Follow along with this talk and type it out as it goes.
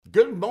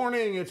Good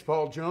morning, it's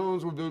Paul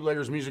Jones with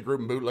Bootleggers Music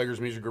Group and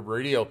Bootleggers Music Group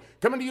Radio,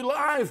 coming to you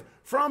live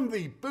from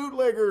the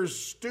Bootleggers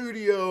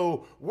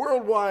Studio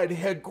worldwide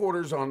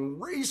headquarters on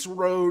Race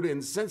Road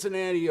in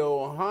Cincinnati,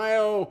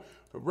 Ohio,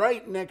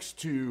 right next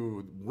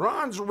to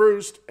Ron's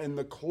Roost and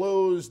the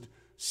closed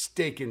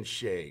Steak and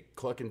Shake,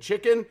 Cluckin'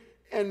 Chicken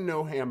and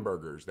no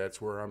hamburgers. That's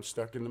where I'm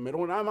stuck in the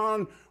middle, and I'm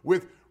on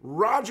with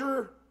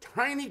Roger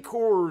Tiny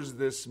Kohrs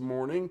this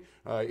morning.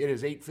 It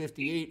is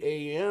 8:58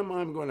 a.m.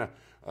 I'm going to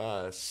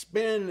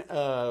spin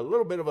a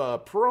little bit of a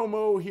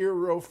promo here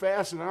real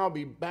fast, and I'll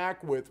be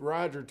back with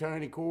Roger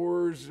Tiny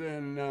Kohrs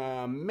in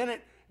a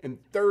minute and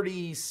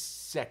 30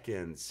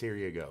 seconds. Here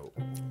you go.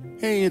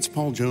 Hey, it's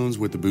Paul Jones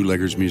with the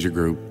Bootleggers Music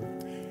Group.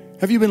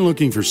 Have you been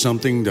looking for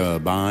something to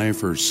buy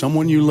for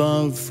someone you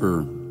love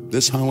for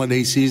this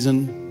holiday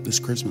season, this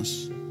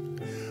Christmas?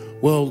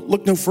 Well,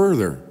 look no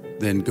further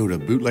than go to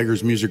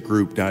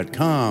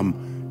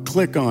bootleggersmusicgroup.com,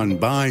 click on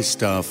Buy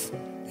Stuff,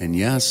 and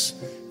yes,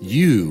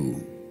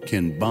 you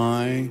can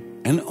buy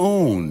and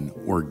own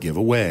or give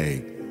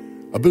away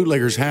a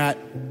bootlegger's hat,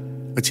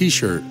 a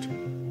t-shirt,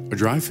 a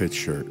dry fit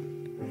shirt.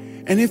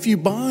 And if you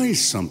buy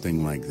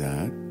something like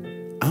that,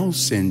 I'll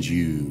send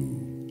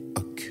you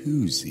a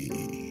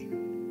koozie.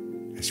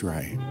 That's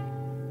right,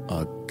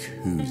 a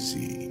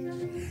koozie.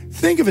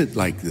 Think of it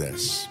like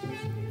this.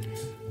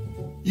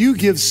 You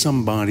give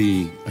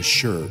somebody a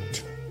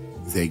shirt,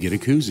 they get a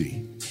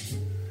koozie.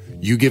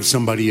 You give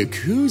somebody a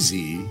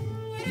koozie,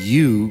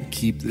 you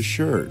keep the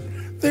shirt.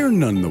 They're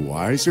none the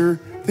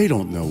wiser. They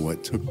don't know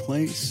what took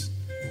place.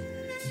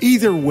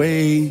 Either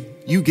way,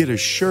 you get a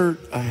shirt,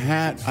 a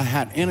hat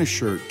and a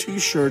shirt, 2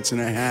 shirts and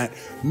a hat,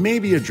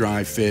 maybe a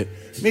dry fit,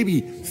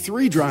 maybe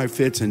 3 dry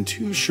fits and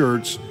 2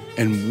 shirts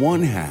and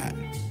 1 hat.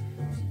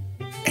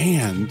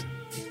 And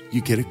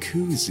you get a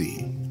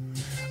koozie.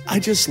 I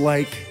just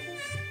like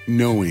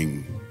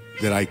knowing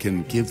that I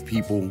can give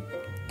people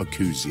a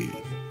koozie.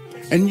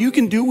 And you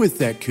can do with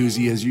that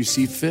koozie as you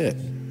see fit.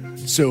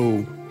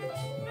 So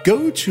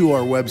go to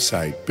our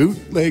website,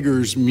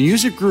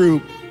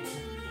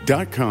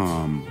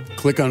 bootleggersmusicgroup.com,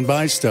 click on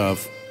Buy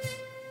Stuff,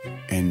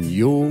 and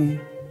you'll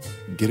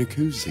get a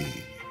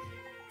koozie.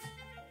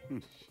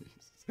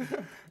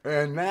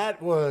 And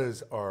that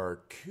was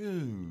our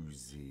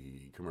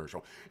koozie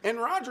commercial. And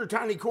Roger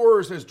Tiny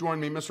Kohrs has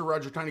joined me. Mr.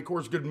 Roger Tiny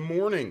Kohrs, good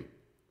morning.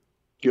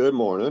 Good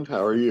morning.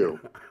 How are you?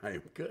 I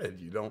am good.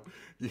 You don't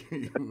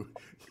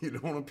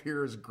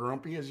appear as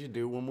grumpy as you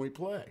do when we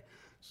play.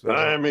 So.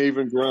 I'm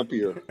even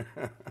grumpier.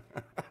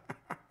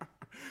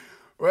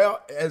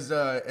 Well, as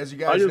you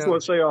guys I just know,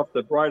 want to say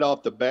right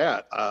off the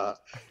bat, I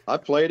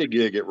played a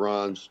gig at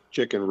Ron's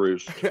Chicken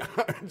Roost.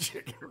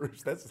 Chicken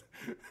Roost.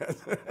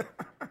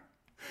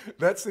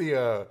 That's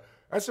the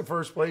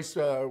first place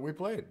we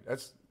played.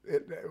 That's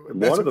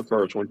one of the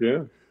first ones,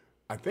 yeah.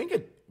 I think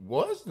it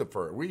was the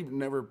first. We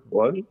never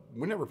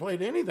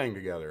played anything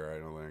together. I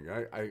don't think.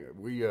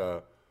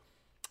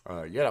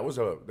 That was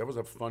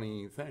a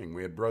funny thing.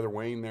 We had Brother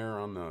Wayne there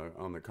on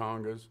the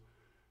congas,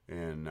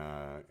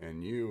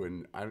 and you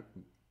and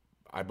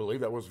I believe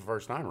that was the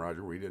first time,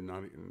 Roger. We did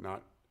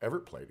not ever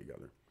play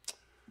together.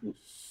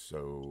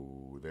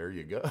 So there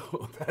you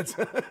go. That's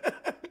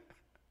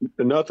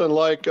nothing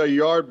like a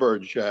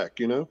Yardbird Shack,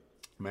 you know.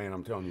 Man,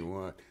 I'm telling you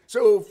what.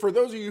 So for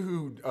those of you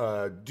who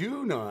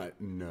do not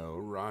know,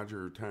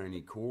 Roger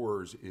Tiny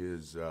Kohrs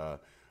is the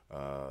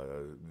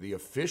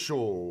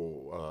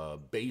official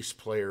bass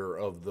player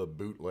of the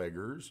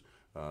Bootleggers.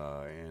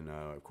 And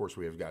of course,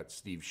 we have got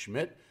Steve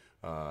Schmidt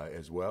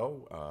as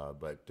well.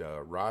 But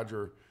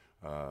Roger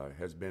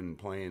has been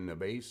playing the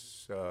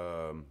bass.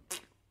 How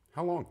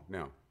long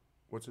now?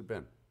 What's it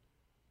been?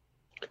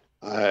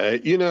 I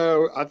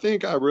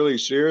think I really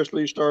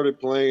seriously started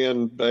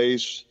playing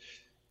bass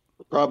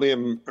probably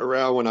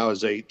around when I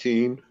was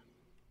 18.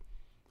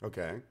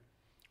 Okay.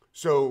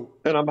 So,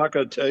 and I'm not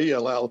going to tell you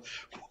how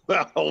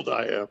old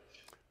I am.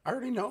 I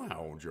already know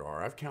how old you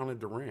are. I've counted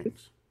the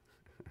rings.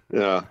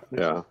 Yeah.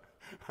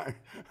 I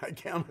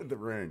counted the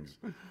rings.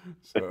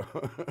 So,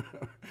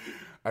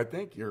 I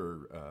think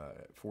you're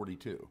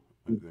 42.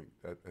 I think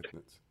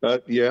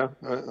that's. Yeah.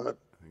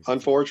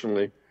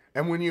 Unfortunately.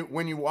 And when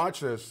you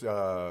watch this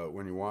on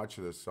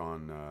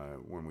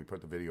when we put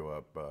the video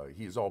up,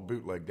 he's all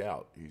bootlegged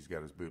out. He's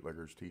got his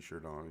bootleggers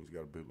T-shirt on. He's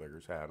got a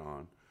bootleggers hat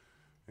on,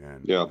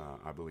 and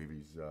I believe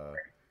he's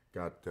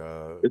got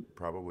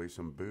probably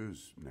some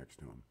booze next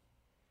to him.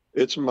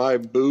 It's my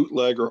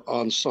bootlegger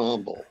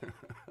ensemble.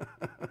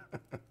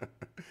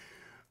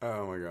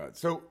 Oh my God!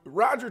 So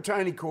Roger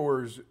Tiny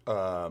Kohrs,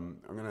 I'm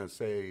going to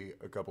say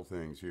a couple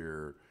things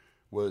here.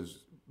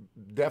 Was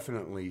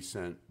definitely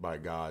sent by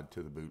God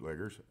to the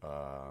Bootleggers.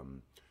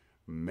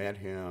 Met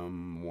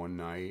him one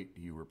night.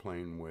 You were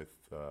playing with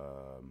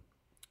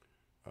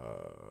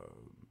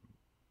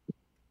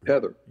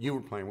Heather. You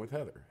were playing with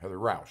Heather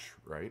Rausch,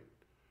 right?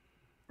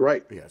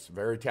 Right. Yes,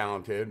 very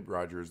talented.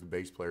 Roger is the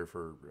bass player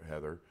for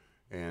Heather.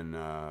 And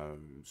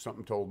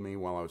something told me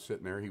while I was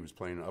sitting there, he was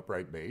playing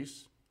upright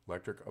bass,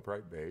 electric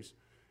upright bass.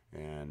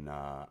 And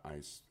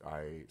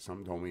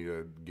something told me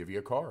to give you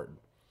a card.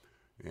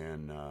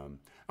 And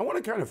I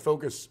want to kind of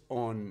focus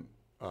on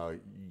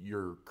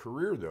your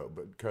career though,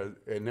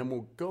 and then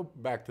we'll go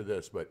back to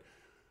this. But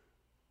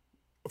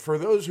for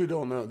those who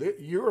don't know,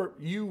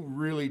 you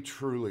really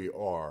truly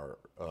are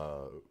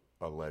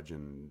a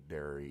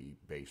legendary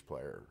bass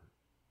player.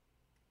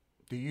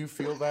 Do you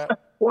feel that?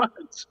 What?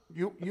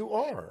 You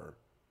are.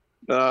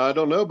 I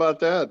don't know about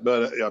that,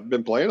 but I've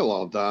been playing a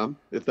long time,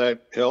 if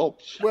that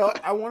helps. Well,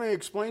 I want to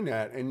explain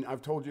that, and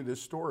I've told you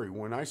this story.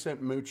 When I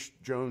sent Mooch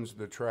Jones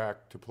the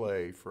track to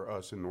play for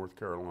us in North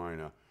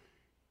Carolina,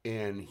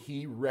 and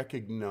he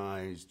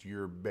recognized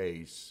your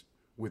bass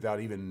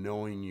without even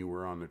knowing you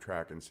were on the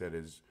track and said,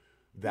 "Is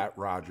that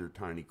Roger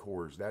Tiny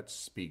Kohrs?" That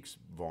speaks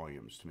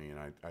volumes to me,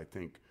 and I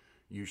think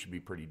you should be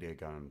pretty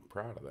daggone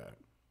proud of that.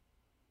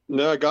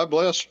 No, God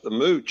bless the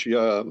Mooch.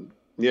 Yeah,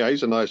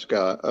 he's a nice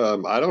guy.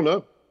 I don't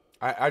know.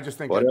 I just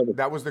think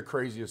that was the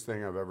craziest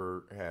thing I've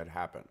ever had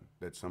happen,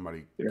 that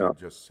somebody could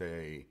just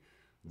say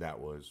that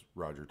was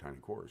Roger Tiny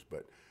Kohrs.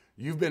 But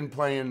you've been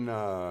playing.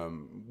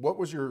 What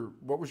was your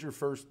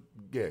first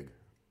gig?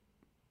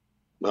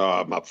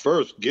 My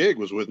first gig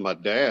was with my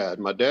dad.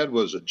 My dad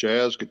was a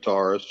jazz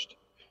guitarist,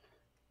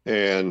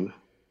 and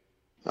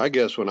I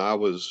guess when I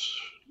was,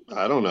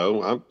 I don't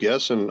know, I'm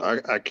guessing,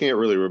 I can't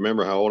really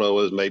remember how old I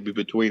was, maybe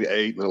between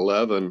 8 and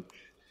 11.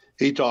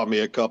 He taught me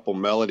a couple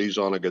melodies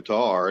on a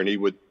guitar, and he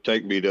would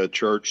take me to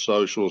church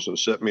socials and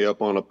set me up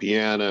on a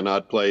piano, and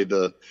I'd play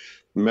the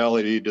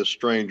melody to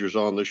Strangers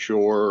on the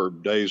Shore or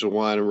Days of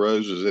Wine and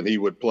Roses, and he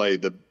would play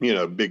the,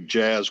 big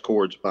jazz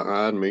chords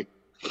behind me.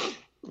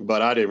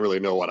 But I didn't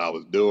really know what I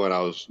was doing. I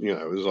was,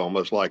 it was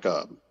almost like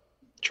a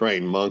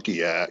trained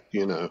monkey act,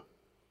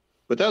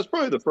 But that's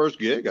probably the first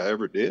gig I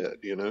ever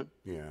did,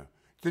 Yeah.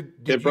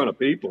 In front of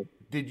people.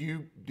 Did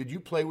you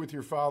play with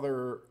your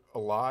father a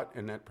lot?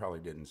 And that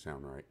probably didn't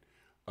sound right.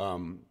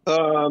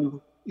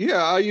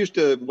 Yeah, I used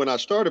to, when I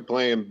started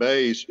playing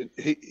bass,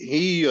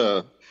 he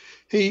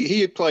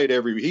had played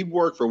he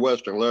worked for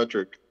Western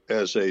Electric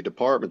as a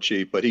department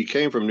chief, but he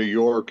came from New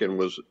York and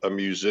was a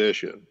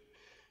musician.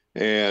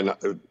 And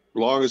as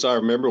long as I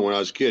remember, when I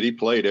was a kid, he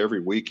played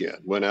every weekend,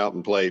 went out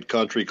and played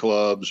country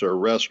clubs or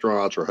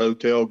restaurants or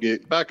hotel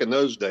gigs. Back in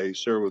those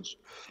days, there was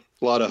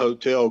a lot of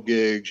hotel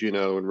gigs,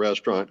 and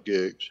restaurant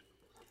gigs.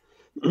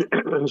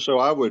 So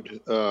I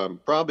would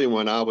probably,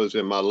 when I was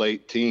in my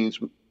late teens,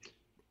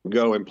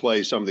 go and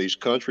play some of these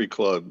country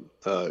club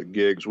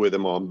gigs with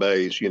him on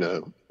bass,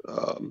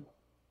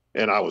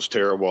 and I was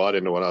terrible. I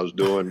didn't know what I was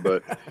doing,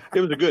 but it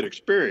was a good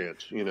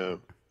experience, and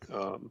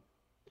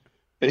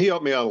he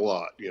helped me out a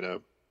lot,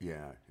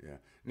 Yeah.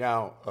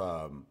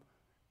 Now,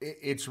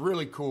 it's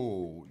really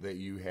cool that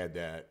you had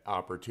that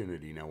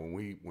opportunity. Now,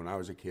 when I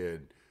was a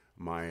kid,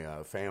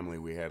 my family,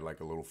 we had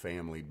like a little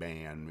family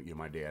band.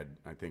 My dad,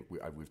 I think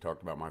we've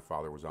talked about, my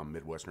father was on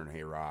Midwestern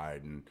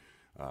Hayride, and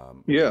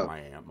my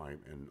aunt,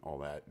 and all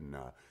that. And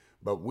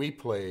but we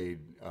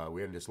played.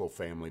 We had this little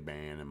family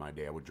band, and my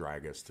dad would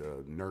drag us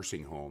to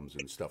nursing homes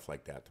and stuff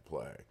like that to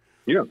play.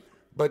 Yeah.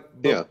 But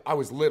I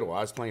was little. I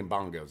was playing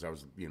bongos. I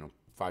was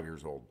 5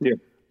 years old. Yeah.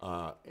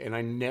 And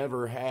I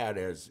never had,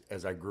 as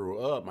I grew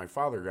up, my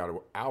father got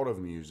out of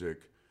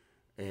music.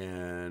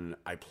 And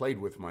I played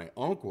with my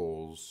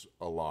uncles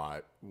a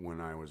lot when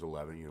I was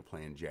 11,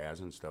 playing jazz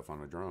and stuff on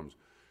the drums.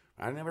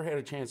 I never had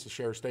a chance to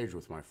share a stage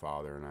with my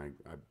father, and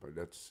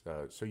that's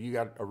so you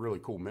got a really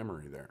cool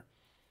memory there.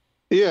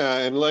 Yeah,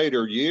 in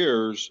later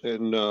years,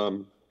 and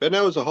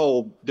that was a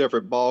whole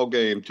different ball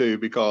game too,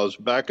 because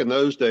back in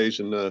those days,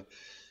 in the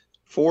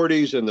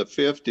 40s and the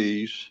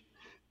 50s,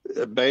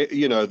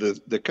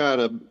 the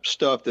kind of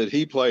stuff that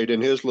he played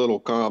in his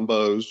little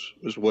combos,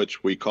 was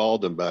which we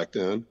called them back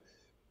then.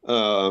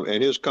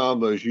 And his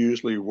combos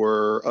usually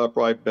were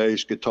upright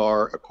bass,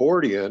 guitar,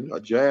 accordion, a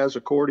jazz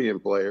accordion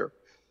player,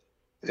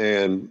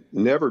 and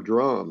never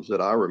drums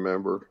that I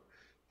remember.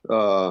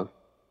 And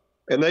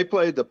they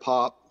played the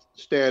pop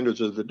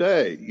standards of the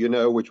day,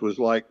 which was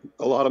like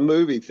a lot of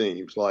movie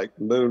themes, like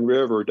Moon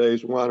River,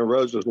 Days of Wine and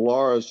Roses,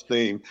 Laura's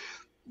theme.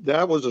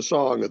 That was a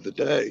song of the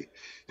day.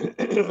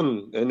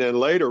 And then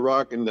later,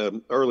 rock in the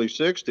early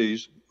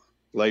 60s,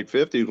 late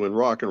 50s, when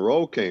rock and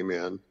roll came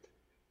in,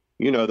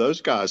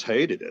 those guys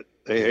hated it.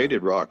 They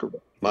hated rock and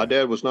roll. My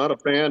dad was not a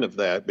fan of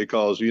that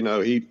because,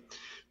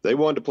 they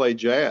wanted to play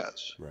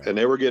jazz, right, and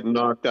they were getting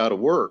knocked out of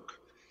work.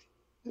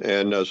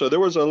 And so there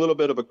was a little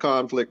bit of a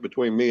conflict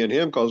between me and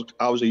him because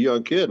I was a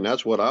young kid, and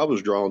that's what I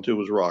was drawn to,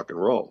 was rock and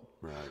roll.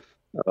 Right.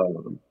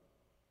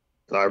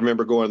 I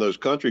remember going to those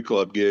country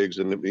club gigs,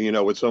 and,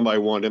 when somebody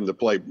wanted him to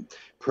play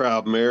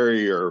Proud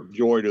Mary or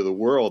Joy to the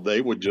World,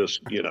 they would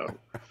just,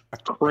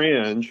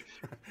 cringe.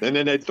 And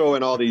then they'd throw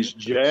in all these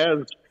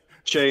jazz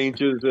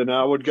changes, and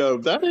I would go,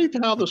 that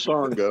ain't how the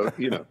song goes,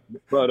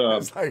 But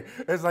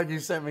it's like you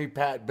sent me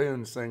Pat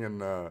Boone singing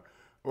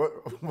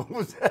what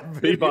was that?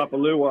 Bebop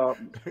and Loo-Wop.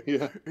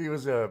 Yeah, he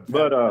was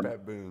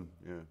Pat Boone.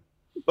 Yeah.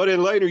 But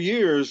in later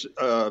years,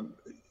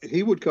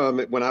 he would come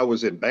when I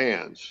was in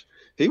bands.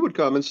 He would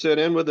come and sit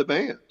in with the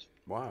band.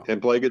 Wow.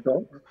 And play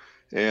guitar.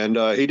 And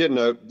he didn't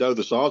know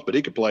the songs, but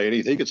he could play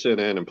anything. He could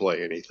sit in and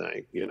play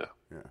anything. Yeah.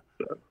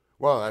 So.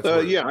 Well, that's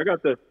where. Yeah,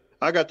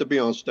 I got to be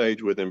on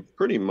stage with him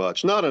pretty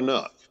much. Not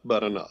enough,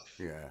 but enough.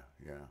 Yeah,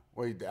 yeah.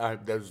 Well,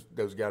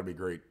 those got to be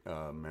great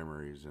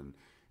memories,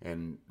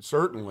 and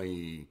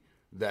certainly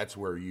that's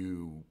where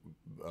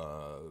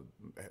uh,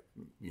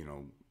 you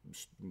know,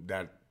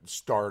 that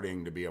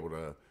starting to be able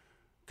to,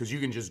 because you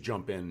can just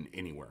jump in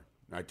anywhere.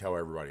 I tell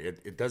everybody,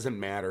 it doesn't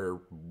matter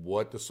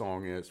what the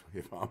song is.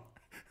 If I'm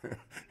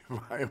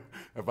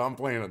if I'm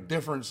playing a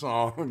different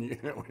song,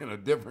 in a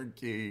different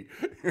key,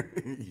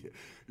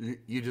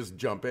 you just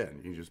jump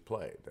in. You just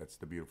play. That's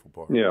the beautiful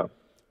part. Yeah.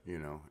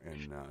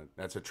 And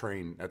that's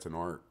an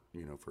art,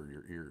 for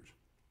your ears.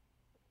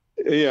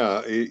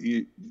 Yeah,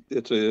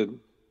 it's a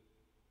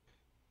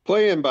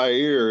playing by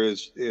ear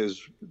is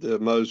the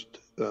most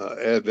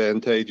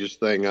advantageous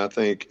thing I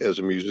think as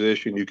a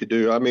musician you could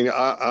do. I mean,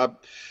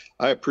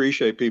 I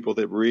appreciate people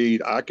that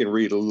read. I can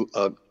read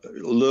a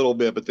little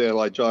bit, but then,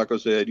 like Jocko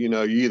said, you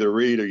either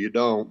read or you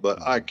don't.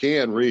 But I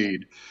can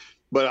read,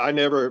 but I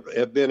never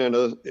have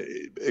been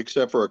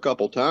except for a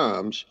couple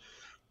times,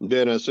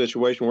 been in a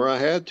situation where I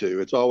had to.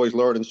 It's always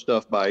learning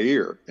stuff by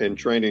ear and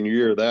training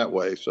your ear that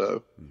way.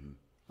 So.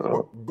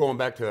 Well, going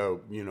back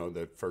to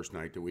the first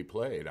night that we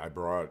played, I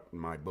brought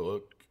my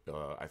book.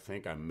 I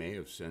think I may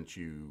have sent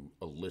you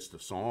a list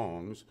of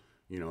songs.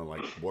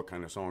 Like what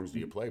kind of songs do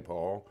you play,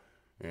 Paul?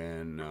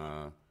 And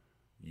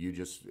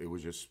it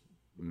was just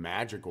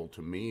magical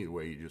to me the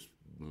way you just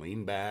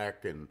lean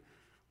back and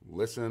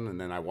listen, and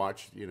then I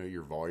watched.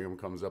 Your volume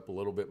comes up a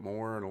little bit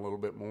more and a little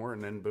bit more,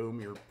 and then boom,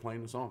 you're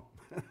playing the song.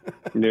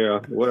 Yeah,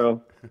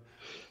 well.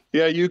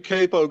 Yeah, you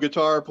capo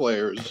guitar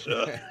players,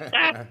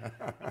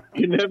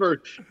 you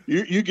never,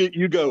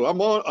 you go,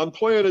 I'm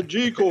playing a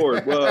G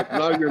chord. Well,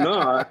 no, you're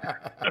not.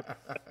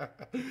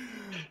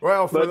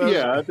 Well, but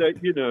yeah,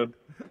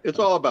 it's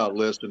all about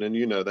listening.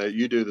 That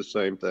you do the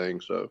same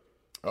thing. So,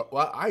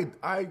 well, I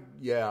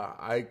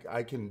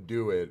can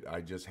do it.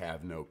 I just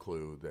have no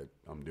clue that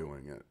I'm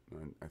doing it.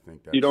 I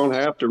think that you don't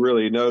have to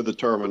really know the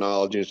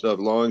terminology and stuff.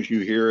 As long as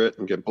you hear it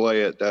and can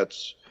play it,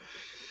 that's.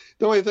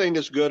 The only thing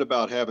that's good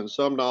about having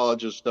some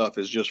knowledge of stuff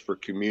is just for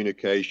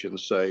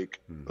communication's sake.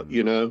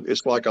 Mm-hmm.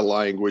 It's like a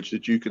language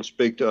that you can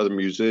speak to other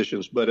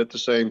musicians, but at the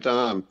same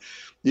time,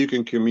 you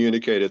can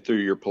communicate it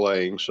through your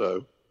playing.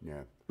 So,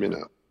 yeah,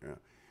 Yeah.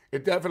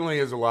 It definitely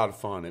is a lot of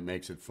fun. It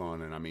makes it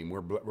fun. And I mean,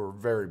 we're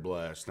very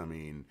blessed. I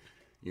mean,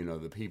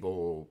 the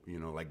people,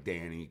 like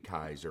Danny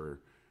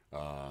Kaiser,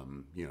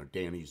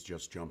 Danny's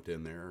just jumped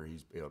in there.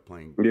 He's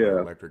playing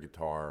electric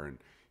guitar, and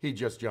he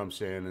just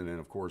jumps in. And then,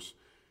 of course,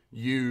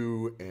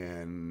 you,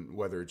 and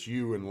whether it's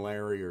you and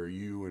Larry or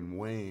you and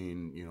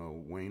Wayne,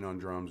 Wayne on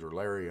drums or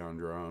Larry on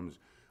drums,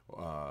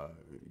 I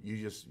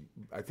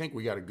think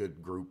we got a good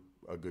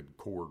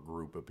core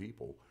group of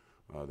people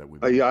that we've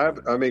been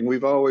I mean,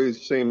 we've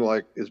always seemed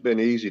like it's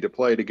been easy to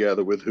play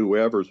together with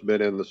whoever's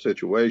been in the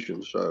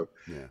situation. So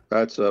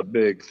that's a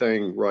big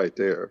thing right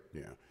there.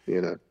 Yeah.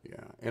 Yeah.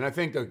 And I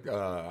think that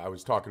I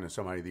was talking to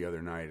somebody the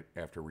other night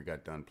after we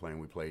got done playing.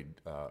 We played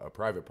a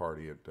private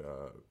party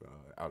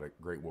out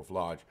at Great Wolf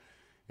Lodge,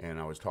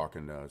 and I was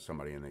talking to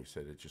somebody, and they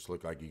said it just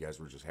looked like you guys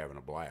were just having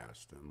a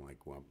blast. And I'm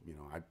like, well,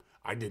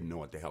 I didn't know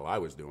what the hell I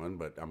was doing,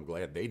 but I'm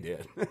glad they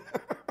did.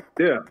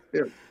 Yeah,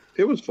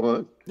 it was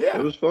fun. Yeah,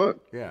 it was fun.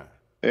 Yeah.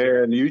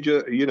 And you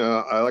just,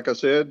 like I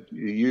said,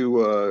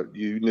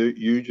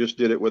 you just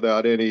did it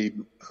without any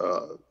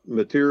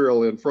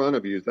material in front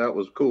of you. That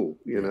was cool,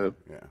 Yeah.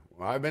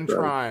 Well, I've been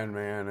trying,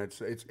 man.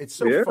 It's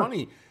so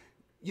funny.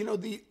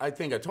 I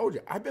think I told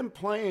you, I've been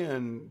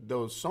playing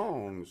those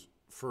songs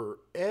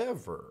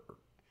forever.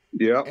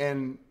 Yeah.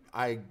 And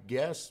I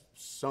guess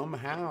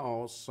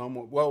somehow,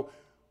 well,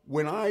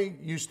 when I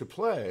used to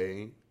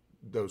play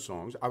those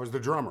songs, I was the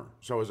drummer.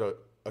 So I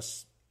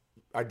was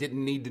I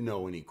didn't need to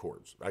know any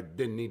chords. I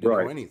didn't need to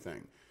know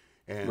anything.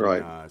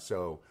 And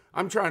so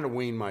I'm trying to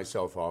wean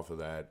myself off of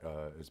that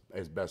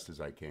as best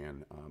as I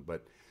can.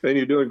 And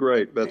you're doing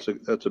great. That's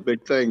a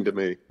big thing to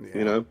me,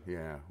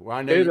 Yeah. Well,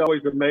 I know it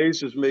always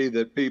amazes me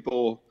that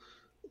people,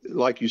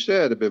 like you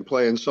said, have been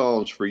playing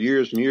songs for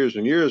years and years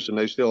and years, and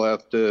they still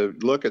have to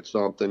look at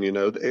something,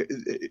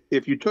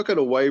 If you took it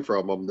away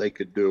from them, they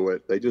could do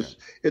it.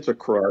 It's a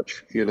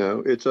crutch,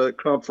 It's a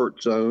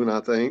comfort zone,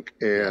 I think.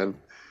 And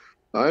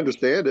I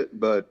understand it,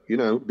 but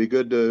be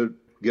good to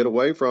get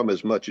away from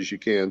as much as you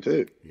can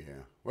too. Yeah.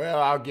 Well,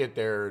 I'll get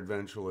there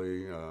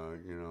eventually,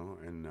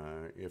 and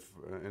if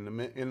in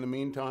the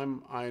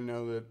meantime, I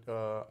know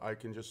that I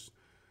can just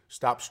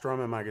stop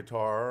strumming my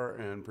guitar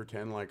and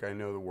pretend like I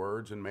know the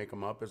words and make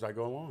them up as I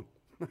go along.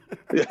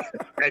 Yeah,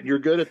 and you're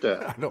good at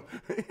that.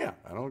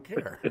 I don't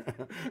care.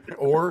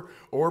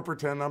 or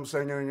pretend I'm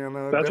singing in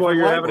a That's why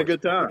you're language. having a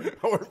good time.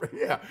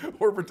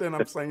 or pretend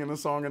I'm singing a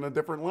song in a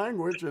different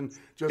language and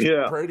just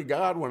pray to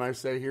God when I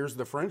say here's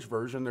the French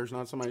version, there's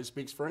not somebody who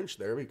speaks French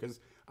there, because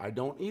I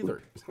don't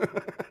either.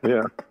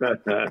 Yeah.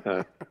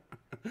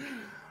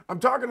 I'm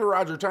talking to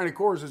Roger Tiny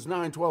Kohrs. It's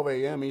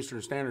 9:12 a.m.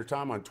 Eastern Standard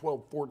Time on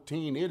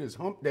 12/14. It is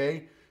Hump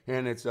Day,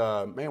 and it's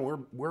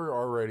we're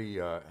already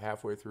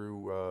halfway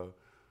through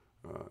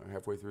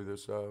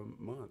this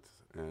month.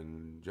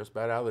 and just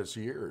about out of this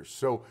year.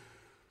 So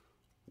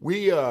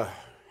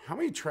how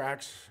many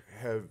tracks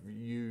have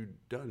you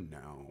done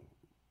now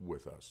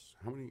with us?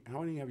 How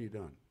many have you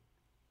done?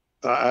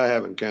 I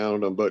haven't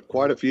counted them, but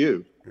quite a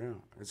few. Yeah,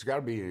 it's got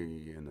to be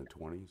in the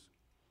 20s.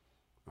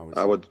 I would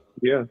I say. would,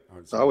 yeah, I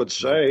would I say. would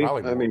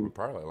No, say. I mean,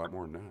 probably a lot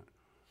more than that.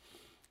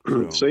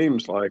 it So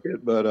seems like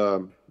it, but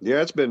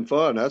yeah, it's been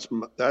fun.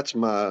 That's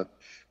my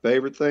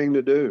favorite thing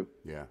to do.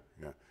 yeah,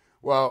 yeah.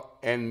 Well,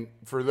 and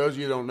for those of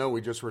you who don't know, we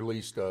just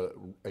released a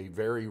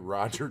very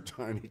Roger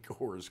Tiny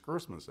Kohrs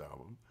Christmas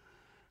album,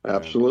 and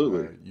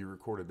Absolutely. you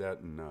recorded that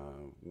in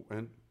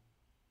when?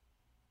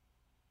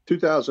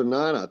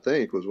 2009, I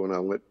think, was when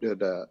I did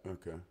that.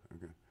 Okay,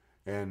 okay.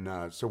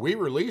 And so we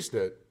released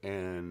it,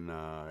 and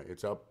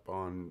it's up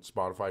on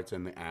Spotify. It's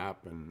in the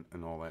app and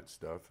all that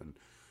stuff. And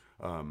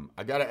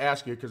I got to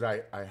ask you because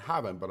I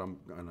haven't, but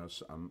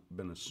I'm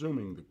been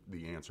assuming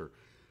the answer.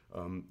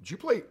 Did you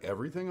play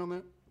everything on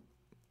that?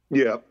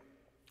 Yeah,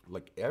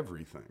 Like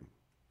everything.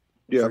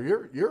 yeah. So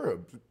you're a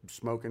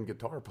smoking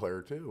guitar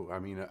player too. I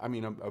mean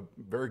a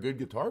very good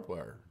guitar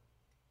player.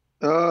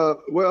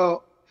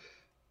 Well,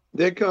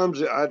 that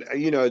comes.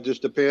 It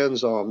just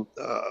depends on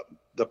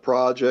the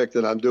project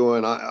that I'm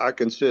doing. I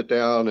can sit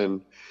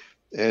down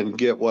and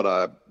get what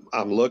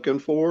I'm looking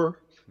for,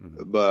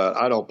 Mm-hmm. but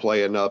I don't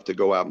play enough to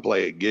go out and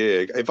play a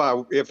gig. If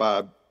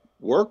I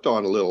worked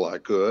on a little, I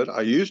could.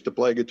 I used to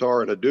play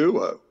guitar in a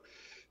duo.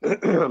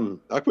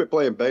 I quit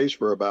playing bass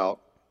for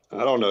about, I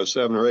don't know,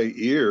 7 or 8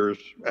 years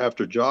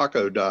after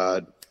Jocko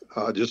died.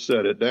 I just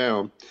set it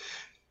down,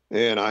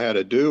 and I had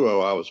a duo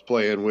I was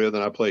playing with,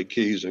 and I played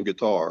keys and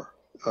guitar.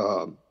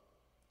 Um,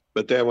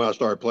 but then when I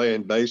started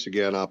playing bass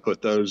again, I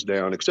put those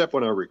down, except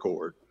when I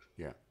record.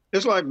 Yeah.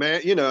 It's like,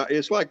 man,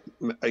 it's like,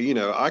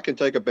 I can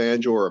take a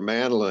banjo or a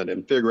mandolin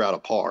and figure out a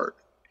part,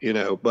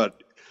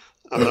 but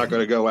I'm not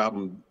going to go out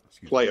and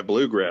Excuse me. play a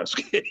bluegrass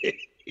gig.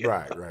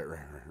 Right.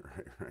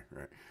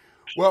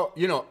 Well,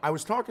 I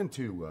was talking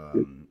to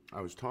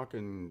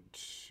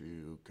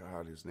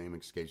God, his name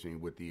escapes me,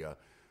 with the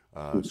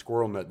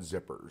Squirrel Nut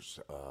Zippers,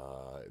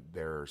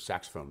 their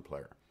saxophone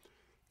player,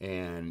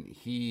 and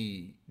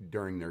he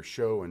during their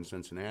show in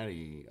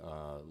Cincinnati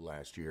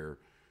last year,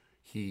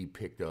 he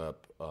picked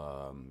up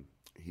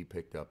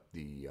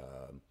the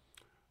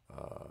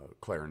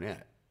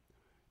clarinet,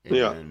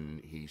 Yeah.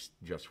 and he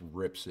just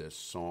rips this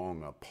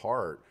song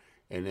apart.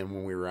 And then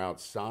when we were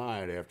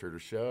outside after the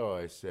show,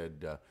 I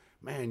said,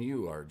 "Man,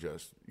 you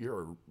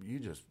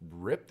just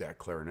ripped that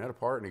clarinet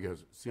apart." And he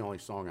goes, "It's the only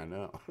song I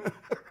know."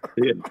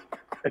 Yeah.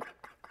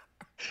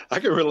 I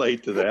can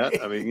relate to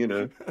that. I mean,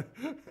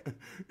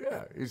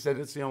 Yeah, he said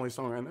it's the only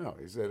song I know.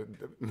 He said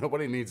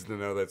nobody needs to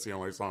know that's the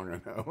only song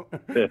I know.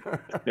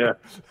 yeah.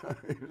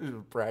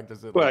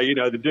 Practice it Well,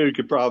 like the dude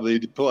could probably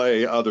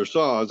play other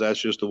songs. That's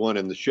just the one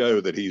in the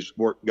show that he's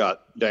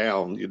got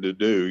down to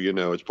do.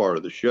 It's part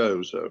of the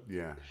show. So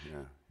yeah.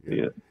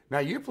 yeah, Now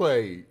you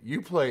play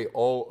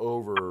all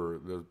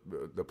over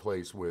the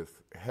place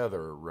with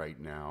Heather right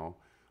now.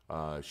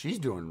 She's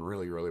doing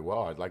really really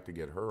well. I'd like to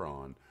get her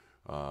on.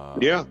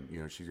 yeah,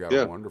 She's got a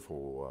yeah.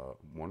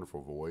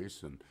 wonderful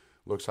voice, and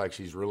looks like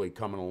she's really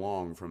coming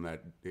along from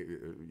that.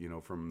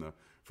 From the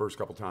first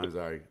couple times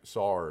I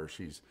saw her,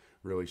 she's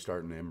really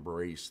starting to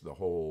embrace the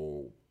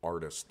whole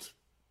artist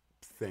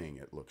thing.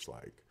 It looks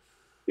like.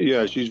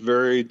 Yeah, she's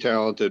very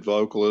talented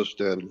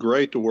vocalist and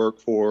great to work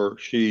for.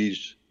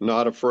 She's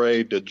not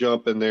afraid to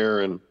jump in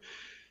there and,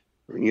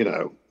 you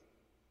know,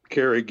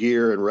 carry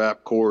gear and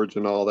rap chords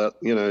and all that.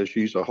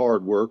 She's a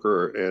hard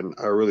worker, and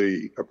I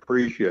really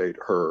appreciate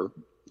her,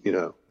 you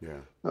know.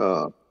 Yeah.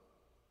 Uh,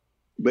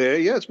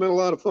 but yeah, it's been a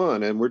lot of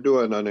fun, and we're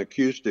doing an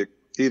acoustic,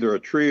 either a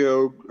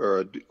trio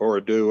or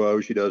a duo.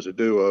 She does a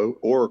duo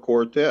or a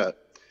quartet.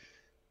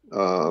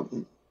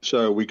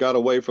 So we got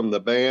away from the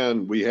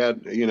band. We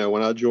had,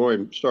 when I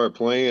started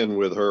playing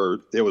with her,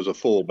 it was a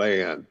full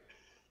band.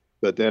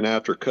 But then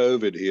after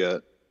COVID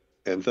hit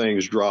and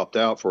things dropped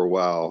out for a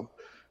while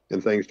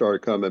and things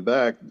started coming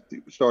back,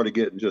 started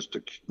getting just,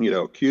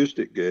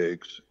 acoustic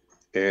gigs.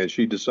 And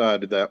she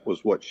decided that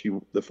was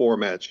the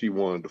format she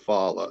wanted to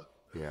follow,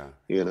 Yeah.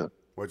 you know.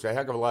 Well, it's a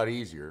heck of a lot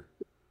easier.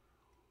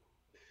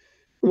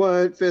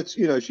 Well, it fits,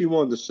 she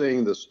wanted to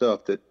sing the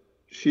stuff that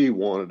she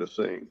wanted to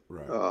sing.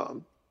 Right.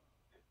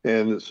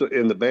 And so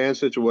in the band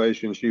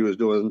situation, she was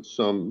doing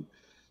some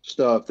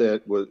stuff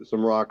that was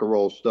some rock and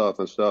roll stuff,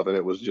 and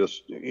it was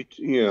just,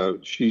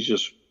 she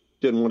just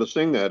didn't want to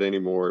sing that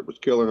anymore. It was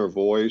killing her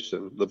voice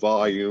and the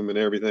volume and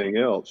everything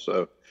else.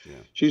 So Yeah.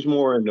 she's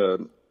more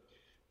into,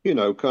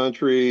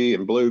 country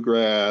and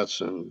bluegrass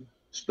and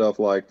stuff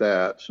like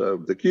that. So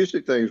the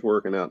acoustic thing's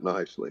working out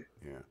nicely.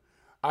 Yeah.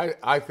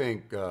 I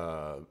think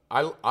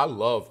I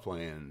love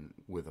playing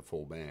with a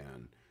full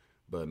band,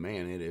 but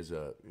man, it's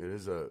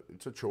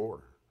a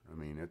chore. I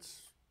mean,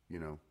 it's.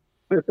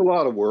 It's a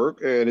lot of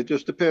work, and it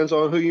just depends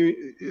on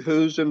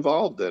who's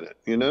involved in it.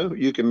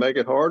 You can make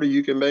it hard or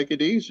you can make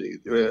it easy.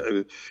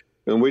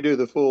 When we do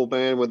the full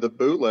band with the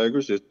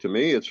bootleggers, to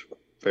me, it's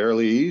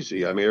fairly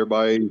easy. I mean,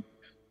 everybody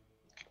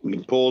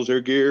pulls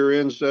their gear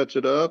in, sets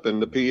it up,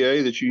 and the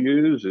PA that you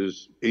use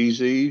is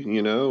easy,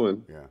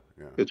 and Yeah,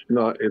 yeah.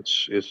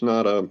 it's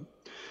not a.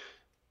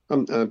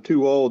 I'm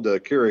too old to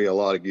carry a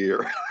lot of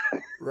gear.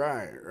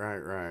 Right, right,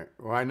 right.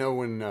 Well, I know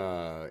when,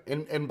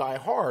 and by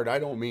hard, I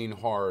don't mean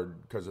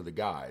hard because of the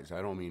guys.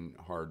 I don't mean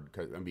hard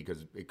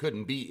because it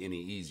couldn't be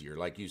any easier.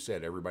 Like you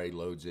said, everybody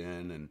loads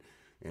in, and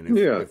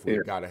Yeah, if yeah,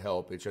 we've got to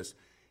help, it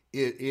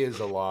is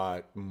a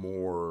lot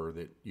more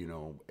that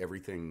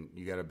everything.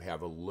 You got to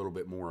have a little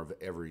bit more of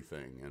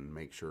everything and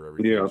make sure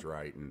yeah, everything's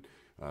right, and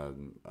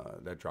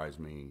that drives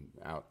me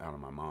out of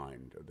my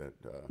mind. That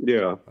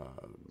yeah.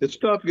 uh, It's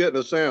tough getting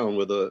a sound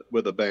with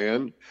a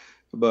band,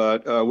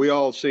 but we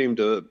all seem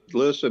to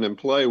listen and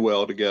play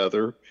well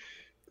together.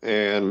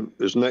 And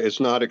it's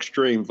not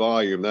extreme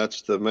volume.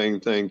 That's the main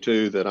thing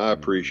too that I mm,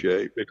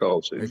 appreciate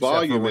because except for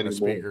volume when the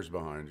anymore. speaker's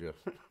behind you.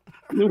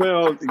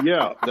 Well,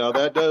 yeah. Now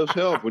that does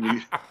help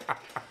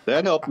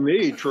that helped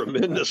me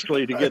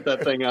tremendously to get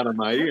that thing out of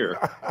my ear.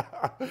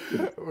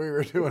 We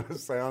were doing a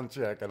sound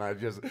check, and I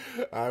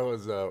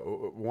was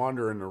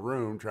wandering the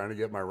room trying to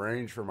get my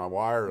range for my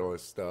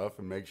wireless stuff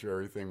and make sure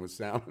everything was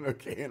sounding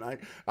okay. And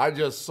I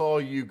just saw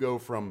you go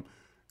from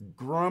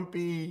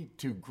grumpy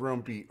to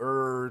grumpy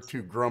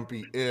to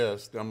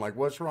grumpy-ist. I'm like,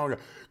 what's wrong?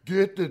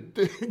 Get get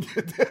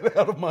that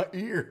out of my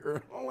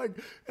ear. I'm like,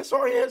 that's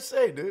all he had to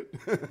say, dude.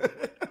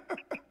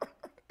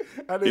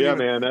 Yeah,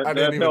 man, I didn't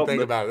that even helped think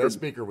me. about it. That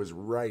speaker was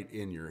right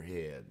in your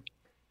head.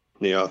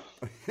 Yeah,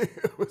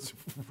 It was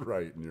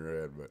right in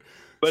your head, but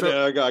but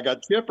so I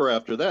got chipper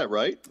after that,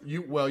 right?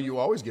 you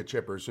always get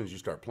chipper as soon as you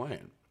start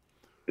playing.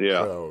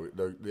 Yeah. So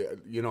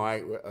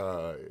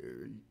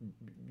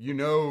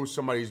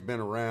somebody's been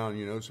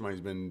around,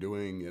 somebody's been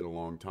doing it a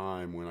long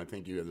time. When I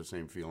think you have the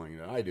same feeling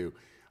that I do,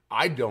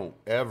 I don't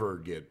ever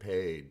get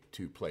paid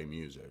to play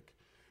music.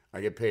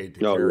 I get paid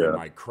to Oh, carry yeah.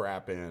 my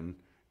crap in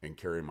and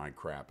carry my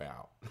crap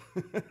out.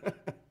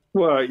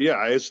 Well,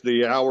 yeah, it's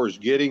the hours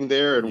getting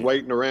there and Yeah,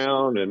 waiting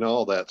around and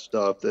all that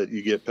stuff that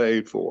you get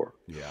paid for.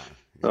 yeah,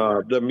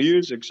 yeah, The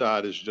music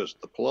side is just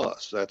the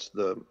plus. That's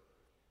the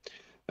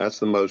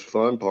most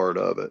fun part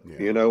of it.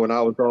 yeah. When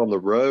I was on the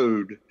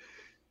road,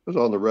 I was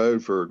on the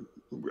road for,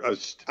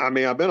 I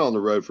mean, I've been on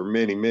the road for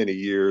many, many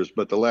years,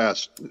 but the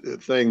last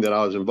thing that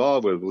I was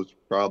involved with was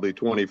probably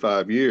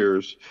 25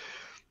 years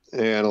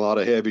and a lot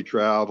of heavy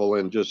travel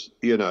and just,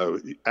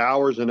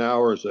 hours and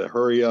hours of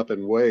hurry up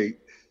and wait.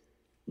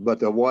 But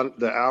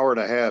the hour and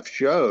a half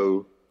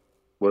show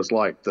was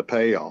like the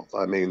payoff.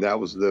 I mean, that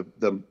was the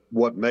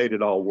what made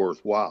it all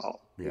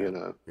worthwhile,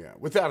 Yeah, yeah,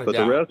 without a But the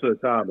doubt. rest of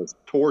the time is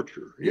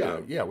torture.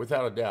 Yeah, yeah,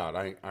 without a doubt.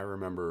 I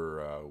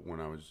remember when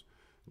I was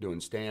doing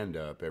stand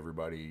up,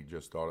 everybody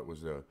just thought it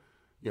was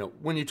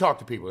when you talk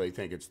to people, they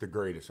think it's the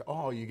greatest.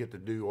 Oh, you get to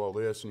do all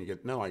this, and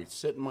no, I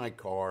sit in my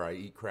car, I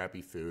eat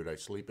crappy food, I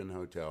sleep in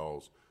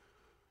hotels,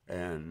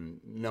 and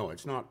no,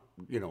 it's not.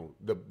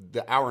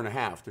 The hour and a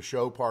half, the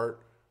show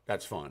part,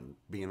 that's fun.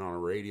 Being on a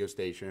radio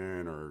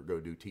station or go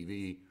do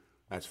TV,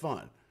 that's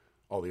fun.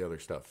 All the other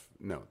stuff,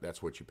 no,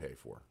 that's what you pay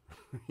for.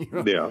 you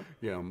know, Yeah.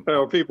 you know,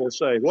 Well, people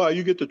say, "Well,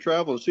 you get to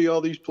travel and see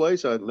all these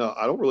places." No,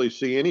 I don't really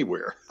see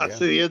anywhere. I yeah,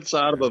 see the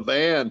inside of yeah, a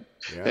van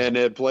yeah. and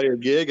then play a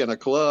gig in a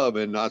club,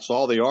 and I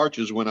saw the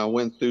arches when I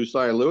went through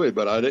St. Louis,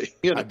 but I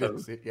didn't, I did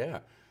see. Yeah,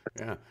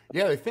 yeah,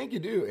 yeah. They think you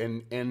do,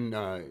 and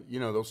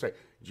they'll say,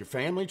 "Did your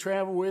family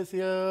travel with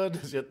you?"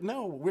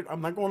 No,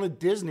 I'm not going to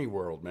Disney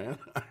World, man.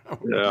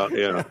 Yeah,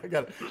 yeah,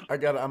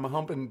 I'm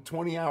humping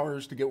 20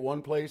 hours to get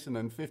one place, and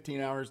then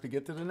 15 hours to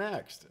get to the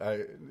next.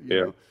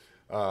 yeah.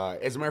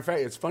 As a matter of fact,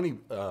 it's funny.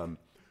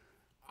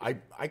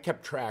 I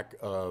kept track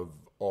of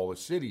all the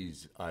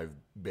cities I've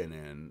been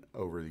in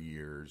over the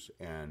years,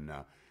 and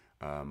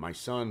my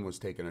son was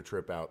taking a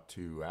trip out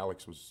to.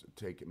 Alex was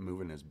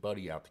moving his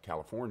buddy out to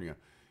California,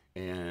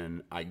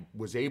 and I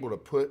was able to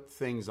put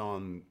things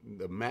on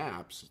the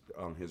maps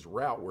on his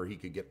route where he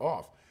could get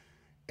off.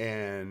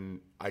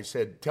 And I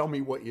said, "Tell me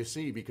what you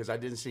see," because I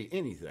didn't see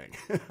anything.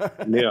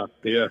 Yeah,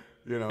 yeah,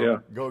 yeah.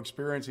 Go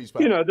experience these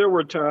spots. There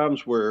were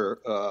times where,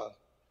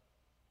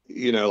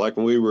 like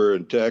when we were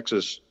in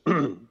Texas,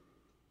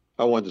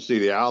 I wanted to see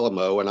the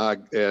Alamo, and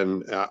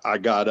I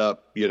got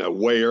up,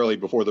 way early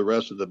before the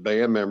rest of the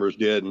band members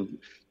did, and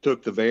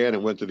took the van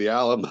and went to the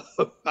Alamo.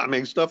 I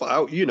mean, stuff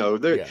out,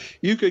 there Yeah.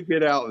 you could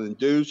get out and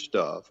do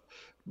stuff,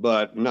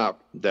 but not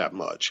that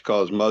much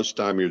because most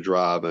time you're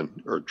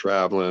driving or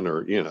traveling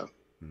or.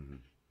 Hmm.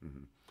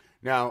 Hmm.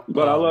 Now,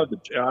 But I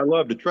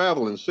love to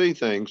travel and see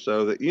things,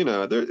 so that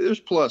there's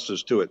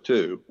pluses to it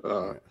too.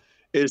 yeah.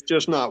 It's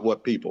just not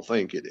what people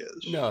think it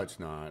is. No, it's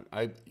not.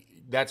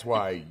 That's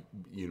why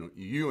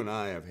you and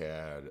I have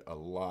had a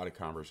lot of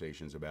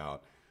conversations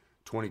about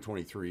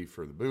 2023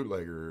 for the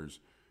bootleggers.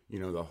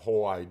 The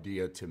whole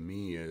idea to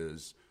me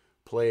is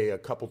play a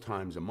couple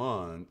times a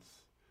month,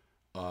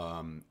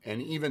 and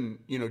even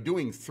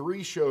doing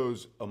 3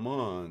 shows a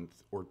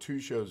month or 2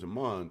 shows a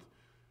month.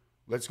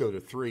 Let's go to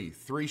 3.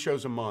 3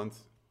 shows a month,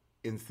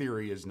 in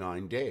theory, is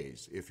 9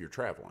 days if you're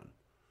traveling.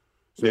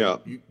 So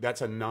Yeah.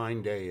 that's a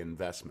 9-day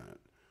investment.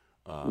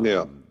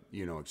 Yeah.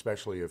 You know,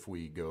 especially if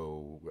we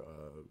go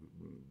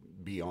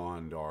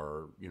beyond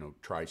our, you know,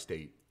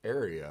 tri-state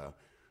area,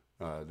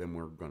 then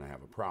we're going to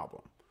have a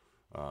problem.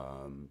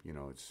 You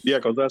know, Yeah,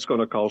 because that's going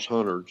to cost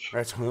hundreds.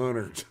 that's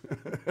hundreds.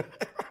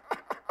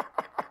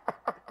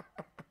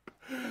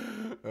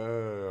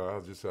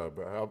 I'll just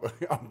I'll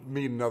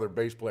meet another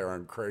bass player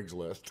on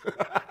Craigslist.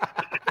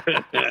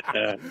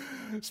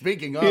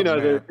 Speaking You of, know,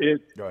 man,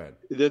 go ahead.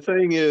 the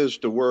thing is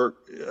to work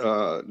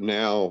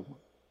now,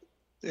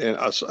 and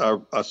I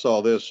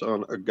saw this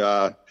on a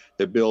guy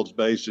that builds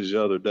basses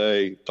the other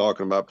day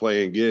talking about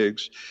playing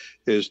gigs,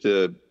 is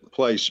to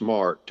play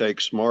smart,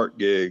 take smart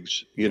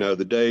gigs. You Yeah, know,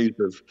 the days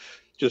of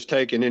just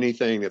taking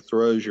anything that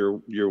throws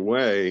your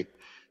way,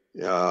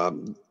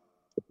 um,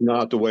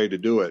 not the way to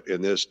do it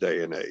in this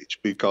day and age,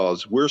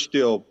 because we're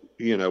still,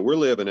 you know, we're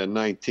living in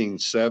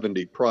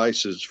 1970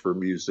 prices for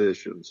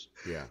musicians,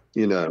 yeah,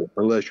 you know,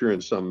 unless you're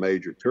in some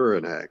major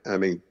touring act. I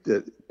mean,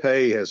 the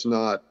pay has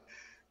not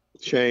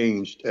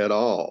changed at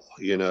all,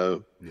 you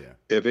know. yeah.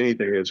 If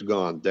anything, it's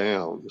gone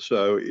down.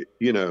 So,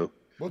 you know,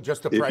 Well,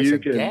 just the if price you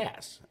of can,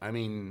 gas. I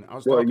mean,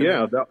 well,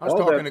 yeah, I was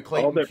talking to all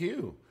Clayton that,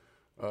 Q.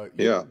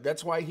 yeah,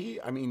 That's why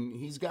I mean,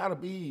 he's got to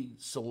be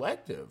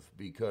selective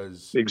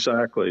because,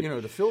 exactly. you know,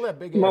 to fill that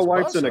big ass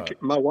bus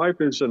up. My wife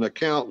is an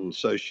accountant,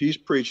 so she's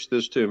preached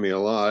this to me a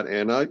lot.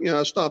 And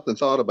I stopped and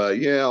thought about,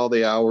 yeah, all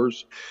the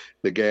hours,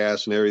 the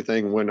gas and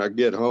everything. When I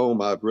get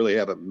home, I really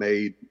haven't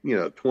made, you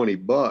know,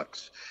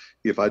 $20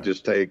 if I Right.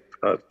 just take,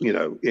 you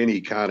know,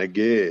 any kind of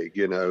gig.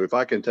 You know, if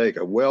I can take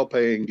a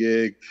well-paying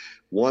gig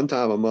one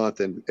time a month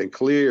and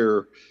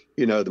clear,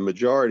 you know, the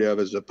majority of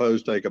it, as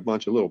opposed to take a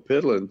bunch of little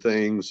piddling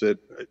things that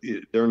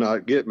they're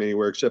not getting me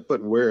anywhere except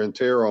putting wear and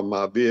tear on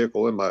my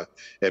vehicle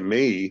and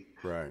me.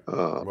 Right.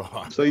 Uh,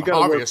 Well, so you got to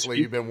work. obviously,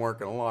 you've been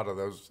working a lot of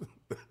those.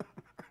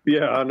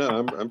 Yeah, I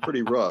know. I'm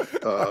pretty rough.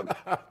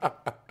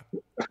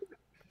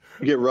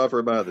 Get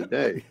rougher by the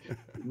day,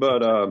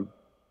 but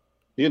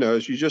you know,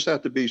 you just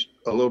have to be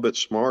a little bit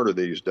smarter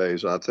these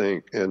days, I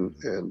think, and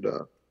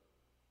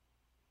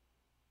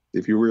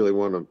if you really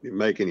want to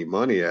make any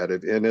money at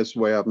it, and that's the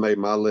way I've made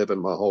my living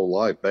my whole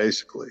life,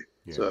 basically.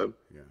 Yeah, So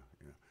yeah,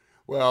 yeah.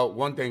 Well,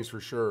 one thing's for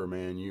sure,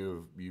 man.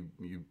 You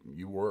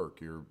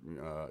work.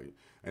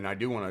 And I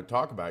do want to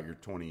talk about your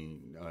 20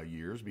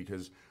 years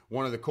because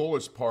one of the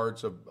coolest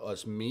parts of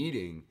us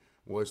meeting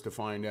was to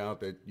find out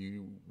that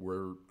you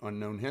were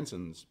Unknown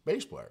Henson's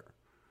bass player.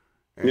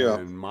 yeah,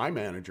 And my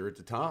manager at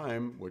the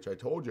time, which I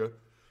told you,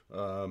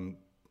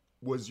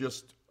 was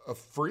just a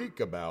freak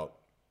about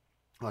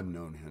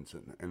Unknown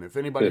Henson. And if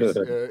anybody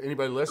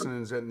listening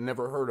has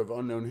never heard of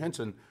Unknown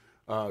Henson,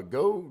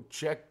 go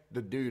check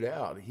the dude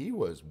out. He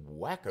was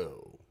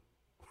wacko.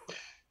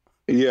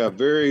 yeah,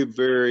 very,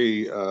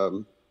 very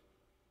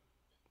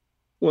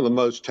one of the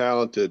most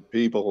talented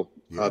people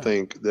I Yeah.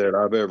 think that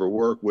I've ever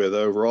worked with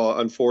overall.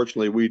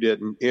 Unfortunately, we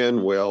didn't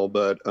end well,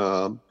 but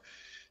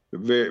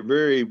very,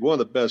 very one of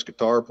the best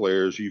guitar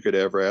players you could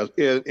ever ask.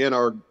 In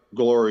our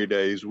glory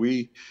days,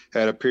 we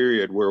had a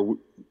period where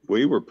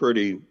we were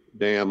pretty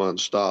damn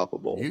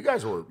unstoppable. You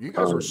guys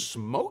were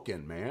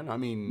smoking, man. I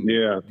mean,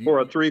 Yeah, for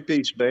a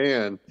three-piece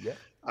band, yeah,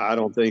 I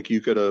don't think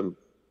you could have,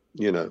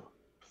 you know,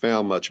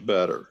 found much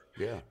better.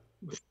 yeah,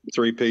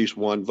 Three-piece,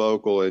 one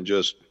vocal, and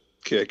just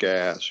kick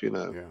ass, you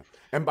know. yeah.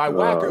 And by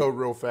wacko,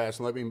 real fast,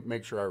 let me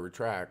make sure I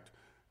retract.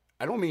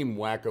 I don't mean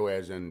wacko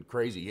as in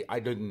crazy. I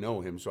didn't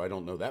know him, so I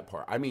don't know that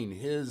part. I mean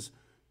his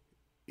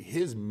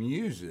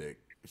music.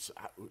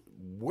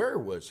 Where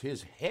was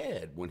his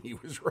head when he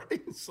was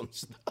writing some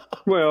stuff?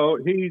 Well,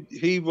 he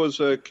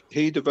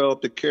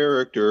developed a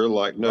character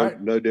like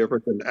Right. no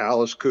different than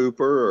Alice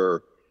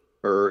Cooper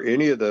or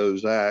any of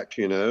those acts,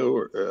 you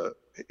know.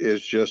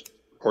 It's just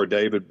or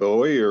David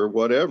Bowie or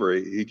whatever.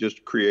 He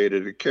just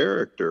created a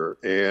character,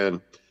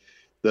 and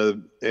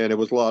it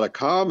was a lot of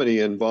comedy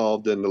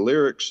involved in the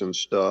lyrics and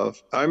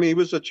stuff. I mean, he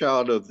was a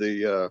child of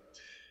the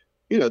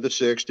you know, the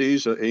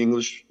 60s,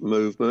 English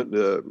movement.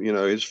 You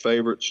know, his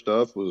favorite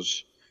stuff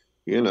was,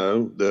 you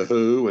know, the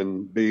Who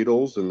and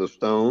Beatles and the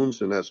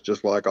Stones, and that's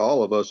just like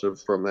all of us are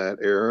from that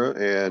era.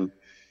 And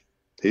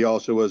he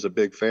also was a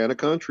big fan of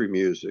country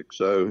music.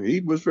 So he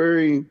was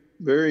very,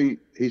 very,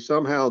 he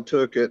somehow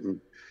took it and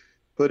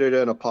put it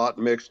in a pot,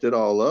 mixed it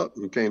all up,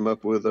 and came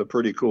up with a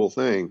pretty cool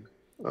thing.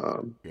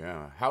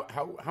 Yeah. How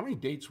many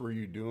dates were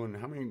you doing?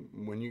 How many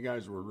when you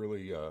guys were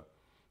really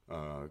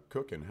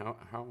cooking?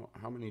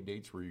 How many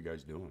dates were you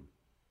guys doing?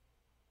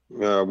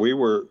 We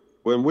were,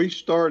 when we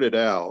started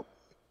out,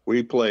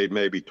 we played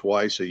maybe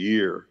twice a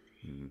year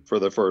Mm-hmm. for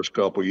the first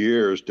couple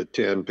years to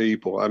 10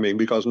 people. I mean,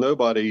 because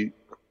nobody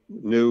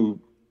knew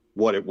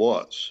what it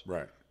was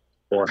Right.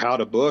 or how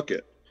to book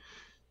it.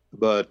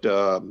 But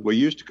we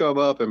used to come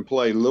up and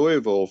play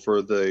Louisville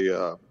for they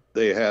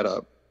had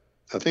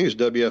I think it's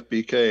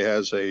WFBK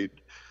has a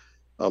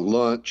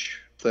lunch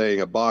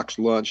thing, a box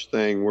lunch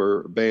thing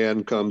where a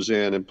band comes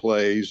in and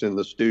plays in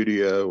the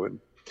studio. And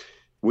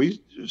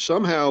we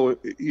somehow,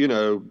 you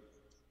know,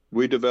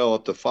 we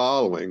developed a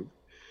following.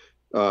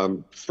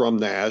 from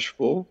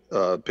Nashville.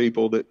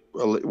 People that,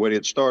 when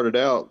it started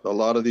out, a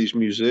lot of these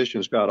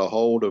musicians got a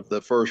hold of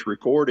the first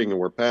recording and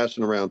were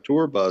passing around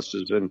tour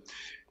buses and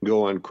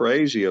going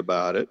crazy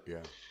about it.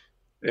 Yeah.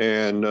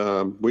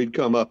 And we'd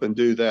come up and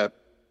do that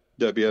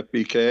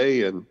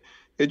WFBK, and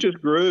it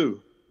just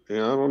grew. You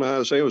know, I don't know how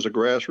to say, it was a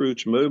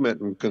grassroots movement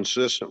and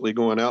consistently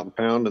going out and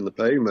pounding the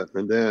pavement.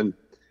 And then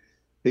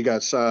he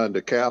got signed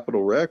to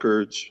Capitol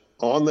Records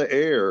on the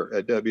air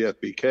at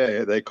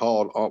WFBK. They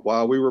called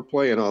while we were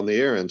playing on the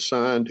air and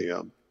signed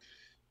him.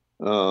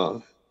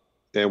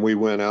 And we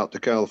went out to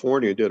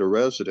California and did a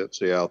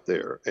residency out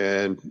there.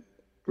 And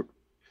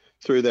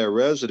through that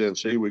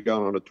residency, we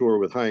got on a tour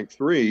with Hank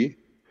 3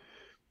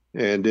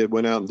 and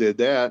went out and did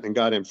that and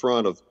got in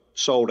front of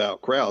sold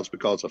out crowds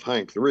because of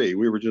Hank 3.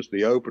 We were just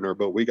the opener,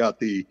 but we got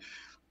the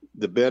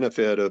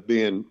benefit of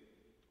being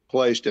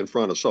placed in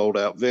front of sold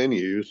out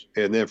venues.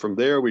 And then from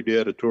there, we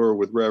did a tour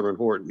with Reverend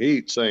Horton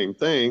Heat, same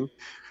thing.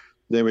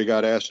 Then we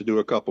got asked to do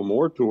a couple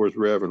more tours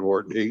with Reverend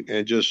Horton Heat.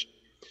 And just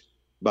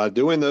by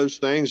doing those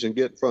things and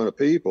get in front of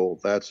people,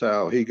 that's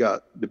how he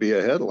got to be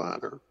a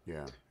headliner.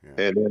 Yeah.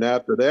 And then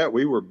after that,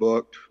 we were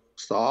booked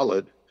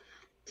solid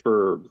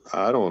for,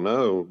 I don't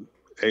know,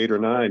 8 or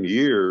 9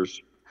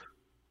 years,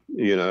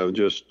 you know,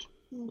 just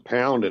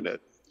pounding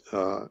it.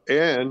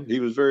 And he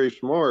was very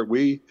smart.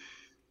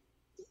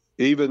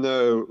 Even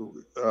though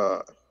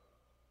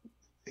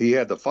he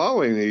had the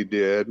following he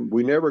did,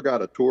 we never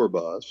got a tour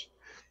bus.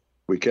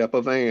 We kept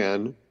a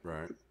van.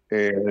 Right.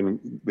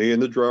 And me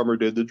and the drummer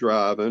did the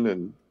driving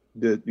and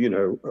did, you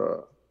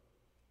know,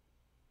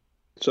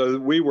 so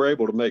we were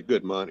able to make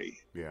good money.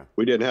 Yeah.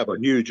 We didn't have a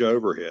huge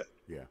overhead.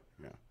 Yeah.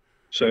 Yeah.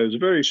 So it was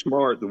very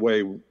smart the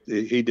way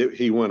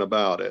he went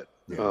about it.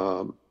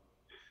 Yeah.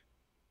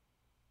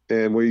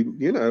 And we,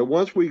 you know,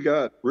 once we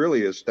got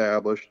really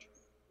established,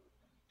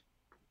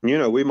 you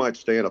know, we might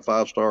stay in a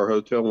 5-star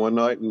hotel one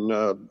night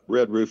and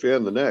Red Roof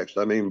Inn the next.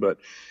 I mean, but,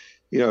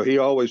 you know, he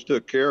always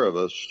took care of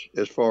us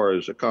as far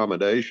as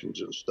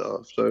accommodations and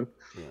stuff. So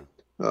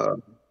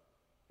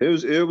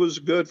it was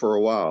good for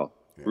a while.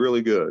 Yeah.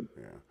 Really good.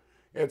 Yeah.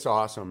 It's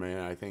awesome,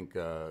 man. I think,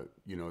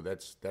 you know,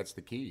 that's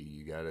the key.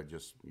 You got to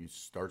you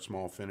start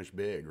small, finish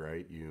big,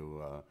 right?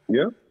 You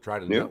try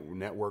to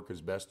network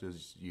as best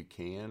as you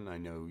can. I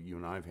know you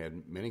and I have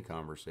had many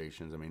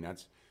conversations. I mean,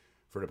 that's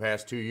for the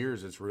past 2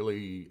 years. It's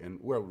really,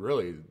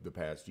 really the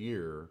past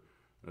year,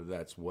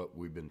 that's what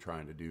we've been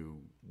trying to do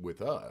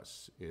with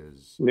us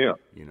is,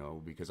 you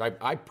know, because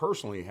I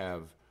personally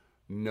have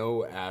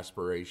no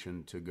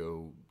aspiration to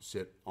go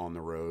sit on the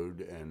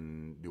road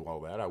and do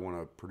all that. I want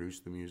to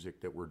produce the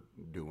music that we're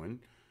doing,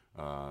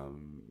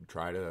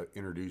 try to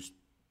introduce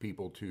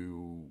people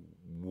to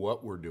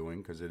what we're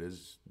doing, because it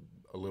is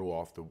a little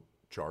off the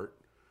chart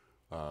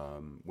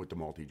with the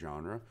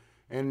multi-genre,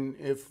 and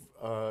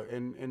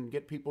and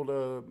get people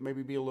to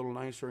maybe be a little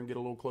nicer and get a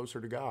little closer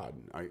to God.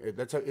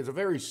 It's a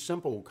very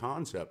simple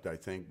concept, I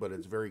think, but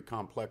it's very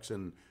complex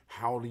in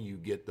how do you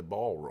get the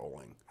ball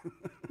rolling.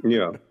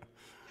 Yeah.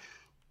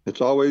 It's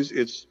always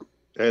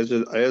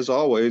as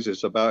always,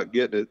 it's about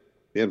getting it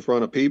in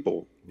front of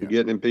people,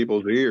 getting in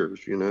people's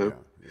ears, you know.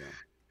 Yeah.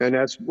 And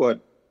that's what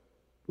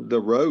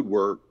the road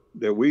work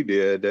that we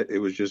did. It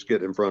was just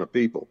getting in front of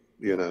people,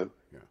 you know.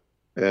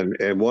 Yeah.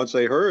 And once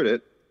they heard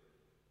it,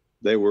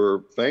 they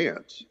were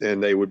fans,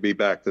 and they would be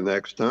back the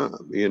next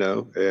time, you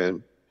know.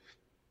 And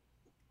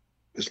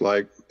it's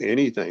like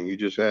anything, you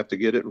just have to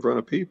get it in front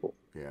of people.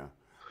 Yeah.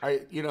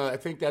 I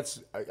think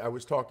that's, I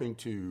was talking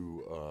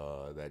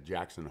to that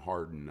Jackson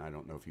Harden. I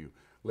don't know if you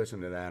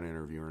listened to that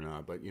interview or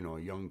not, but, you know,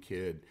 a young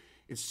kid,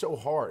 it's so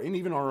hard. And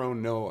even our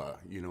own Noah,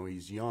 you know,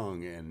 he's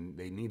young, and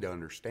they need to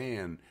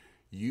understand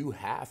you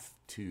have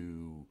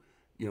to,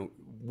 you know,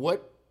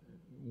 what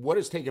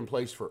has taken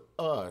place for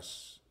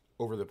us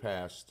over the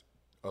past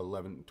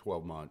 11,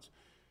 12 months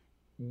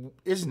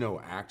is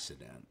no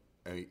accident.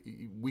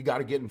 We got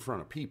to get in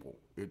front of people.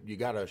 You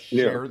got to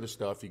share the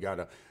stuff. You got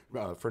to.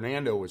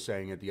 Fernando was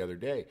saying it the other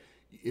day.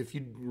 If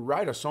you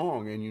write a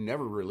song and you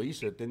never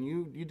release it, then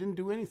you didn't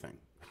do anything.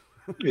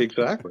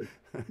 Exactly.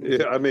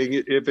 Yeah, I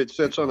mean, if it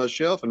sits on a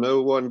shelf and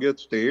no one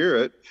gets to hear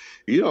it,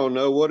 you don't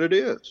know what it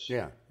is.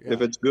 Yeah.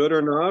 If it's good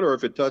or not, or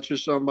if it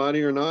touches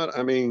somebody or not.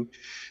 I mean,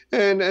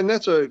 and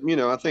that's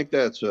I think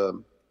that's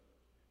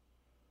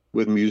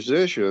with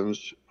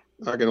musicians.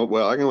 I can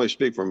only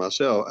speak for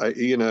myself.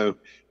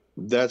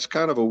 That's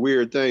kind of a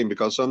weird thing,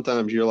 because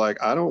sometimes you're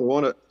like, I don't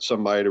want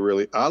somebody to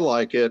really, I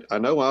like it. I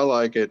know I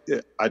like it.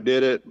 I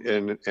did it,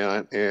 and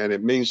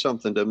it means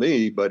something to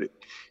me. But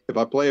if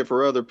I play it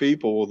for other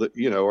people, that,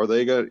 you know,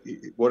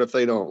 what if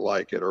they don't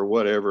like it or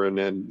whatever? And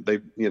then they,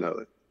 you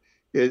know,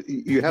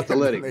 you have to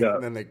let it go.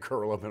 And then they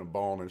curl up in a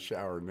ball in a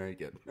shower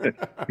naked.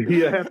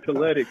 You have to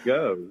let it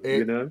go,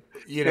 you know?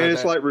 And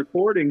it's like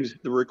recordings.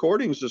 The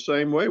recording's the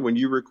same way. When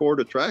you record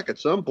a track, at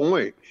some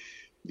point,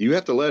 you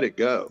have to let it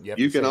go.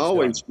 You can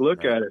always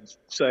look at it,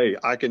 say,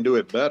 I can do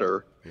it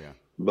better,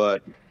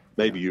 but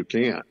maybe you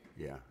can't.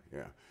 Yeah,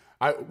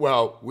 yeah.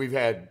 Well, we've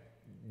had,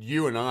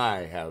 you and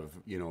I have,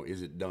 you know,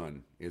 is it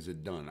done? Is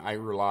it done? I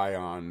rely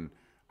on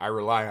I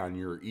rely on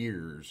your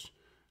ears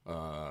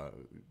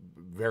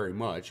very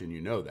much, and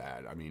you know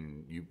that. I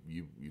mean,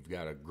 you've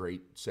got a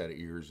great set of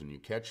ears, and you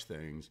catch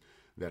things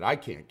that I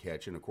can't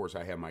catch. And of course,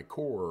 I have my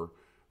core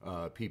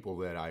people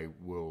that I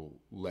will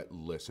let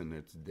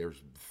listen.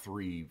 There's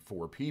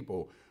 3-4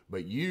 people,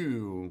 but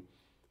you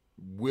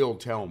will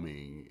tell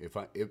me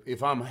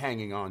if I'm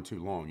hanging on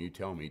too long. You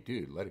tell me,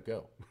 dude, let it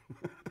go.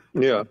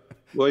 Yeah.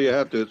 Well, you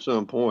have to at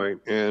some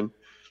point. And,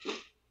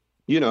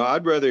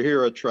 I'd rather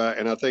hear a track,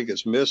 and I think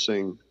it's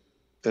missing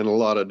in a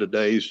lot of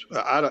today's,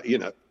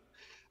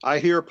 I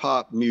hear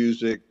pop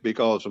music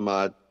because of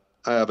I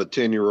have a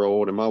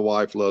 10-year-old and my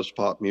wife loves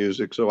pop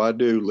music. So I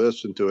do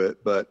listen to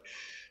it, but,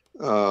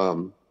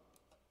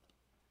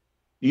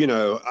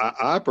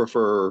 I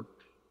prefer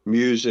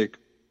music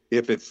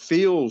if it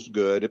feels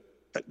good,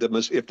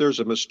 if there's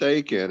a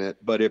mistake in it,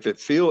 but if the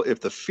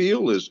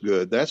feel is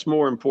good, that's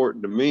more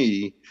important to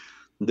me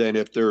than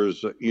if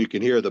you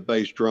can hear the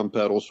bass drum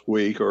pedal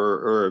squeak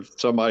or if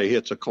somebody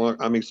hits a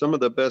clunk. I mean, some of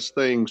the best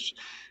things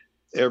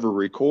ever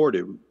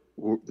recorded,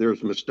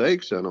 there's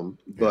mistakes in them,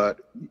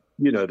 but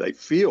they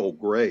feel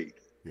great.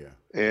 Yeah.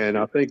 And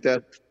I think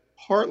that's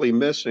partly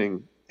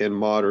missing in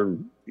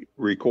modern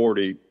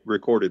recorded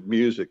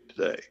music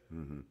today.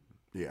 Mm-hmm.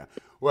 Yeah.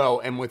 Well,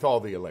 and with all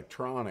the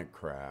electronic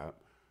crap,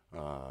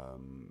 I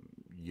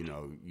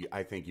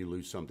think you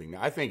lose something.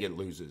 I think it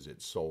loses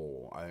its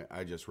soul.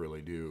 I just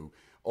really do.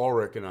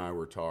 Ulrich and I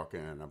were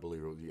talking, I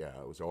believe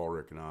it was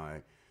Ulrich and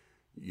I.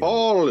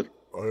 Paul,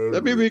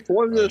 let me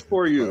record this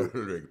for you.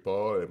 Ulrich,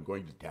 Paul, I'm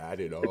going to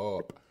tat it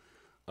up.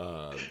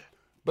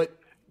 But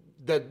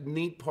the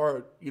neat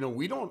part,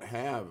 we don't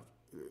have,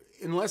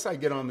 unless I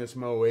get on this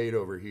Mo 8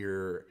 over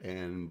here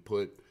and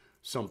put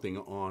something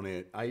on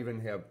it. I even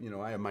have,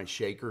 I have my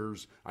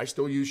shakers. I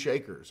still use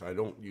shakers. I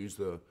don't use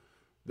the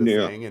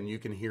thing, and you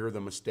can hear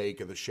the mistake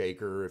of the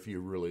shaker if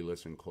you really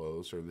listen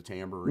close, or the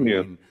tambourine.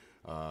 Yeah.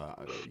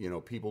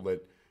 People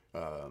that.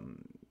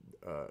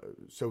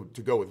 So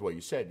to go with what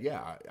you said, me.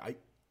 I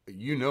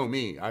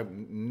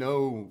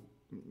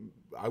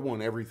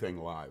want everything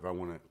live. I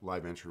want a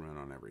live instrument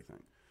on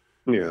everything.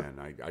 Yeah, and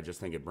I just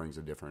think it brings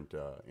a different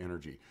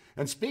energy.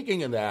 And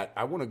speaking of that,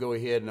 I want to go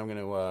ahead and I'm going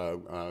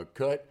to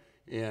cut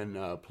and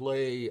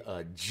play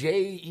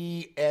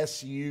JESUS.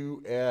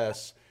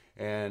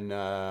 And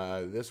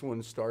this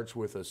one starts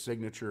with a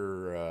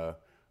signature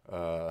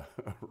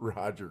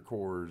Roger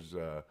Kohrs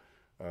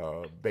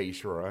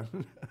bass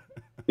run.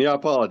 Yeah, I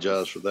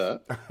apologize for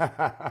that.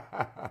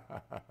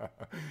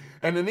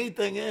 And the neat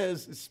thing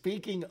is,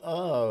 speaking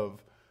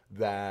of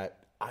that,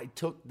 I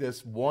took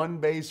this one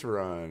bass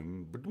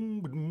run,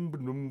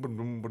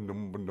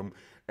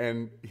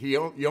 and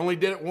you only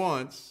did it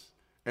once.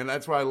 And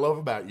that's what I love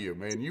about you,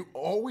 man. You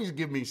always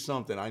give me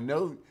something. I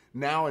know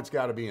now it's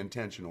got to be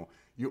intentional.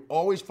 You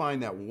always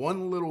find that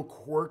one little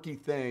quirky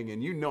thing,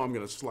 and I'm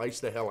going to slice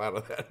the hell out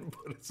of that and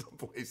put it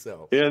someplace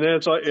else. Yeah, and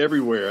it's like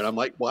everywhere. And I'm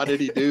like, why did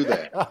he do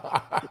that?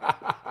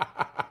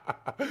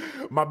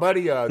 My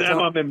buddy... now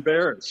I'm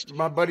embarrassed.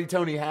 My buddy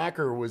Tony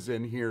Hacker was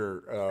in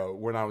here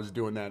when I was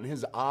doing that, and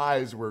his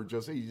eyes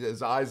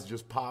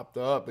just popped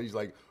up. He's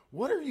like,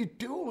 what are you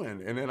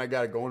doing? And then I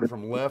got it going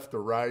from left to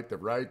right to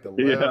left.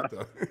 Yeah.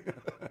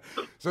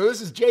 So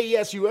this is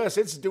JESUS.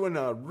 It's doing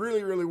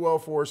really, really well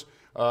for us.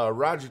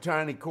 Roger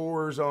Tiny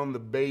Kohrs on the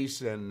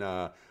bass, and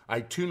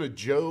Ituna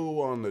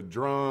Joe on the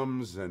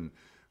drums, and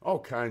all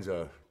kinds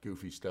of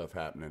goofy stuff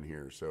happening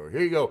here. So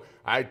here you go.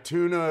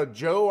 Ituna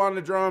Joe on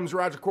the drums,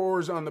 Roger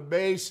Kohrs on the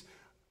bass.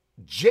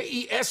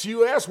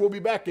 JESUS. We'll be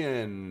back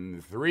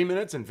in 3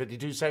 minutes and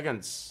 52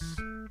 seconds.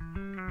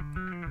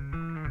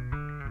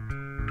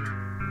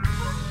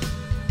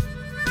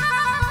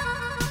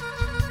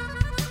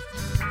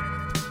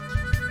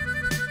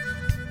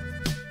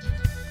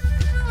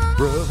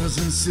 Brothers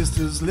and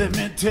sisters, let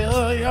me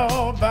tell you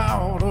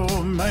about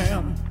a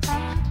man.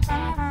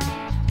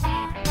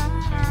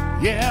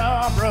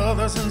 Yeah,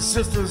 brothers and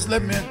sisters,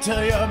 let me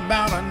tell you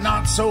about a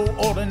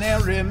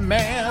not-so-ordinary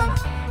man.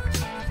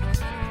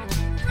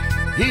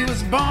 He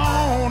was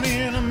born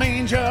in a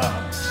manger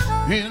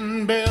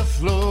in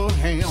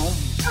Bethlehem,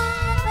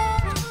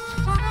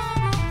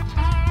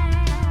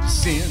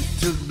 sent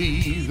to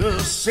be the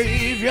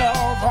Savior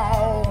of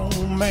all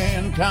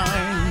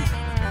mankind.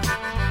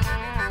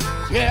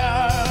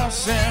 Yeah,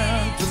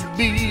 sent to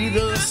be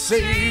the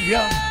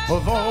Savior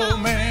of all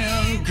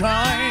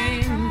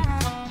mankind.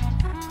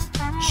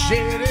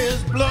 Shed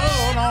his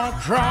blood on a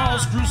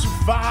cross,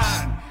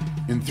 crucified.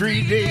 In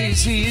 3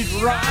 days he'd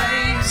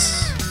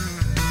rise.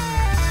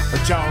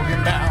 We're talking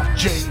about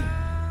JESUS.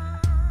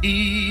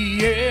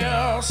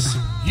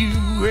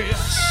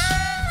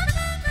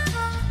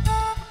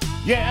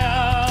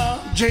 Yeah,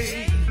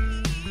 JESUS.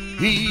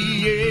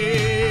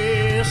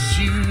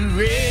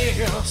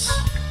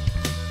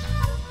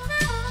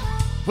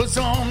 Put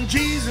some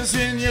Jesus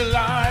in your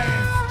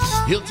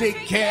life, he'll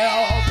take care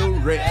of the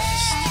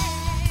rest.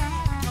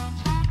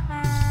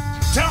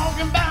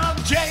 Talking about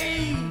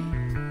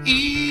JESUS.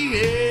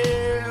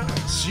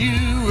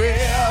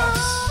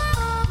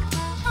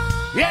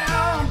 Yeah,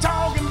 I'm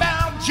talking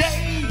about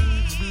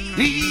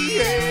JESUS.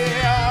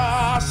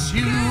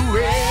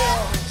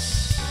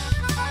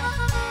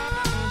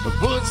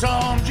 Put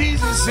some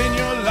Jesus in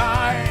your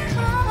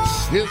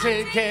life. He'll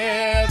take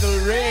care of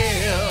the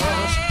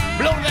rest.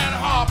 Blow that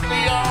harp,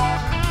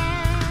 Leon.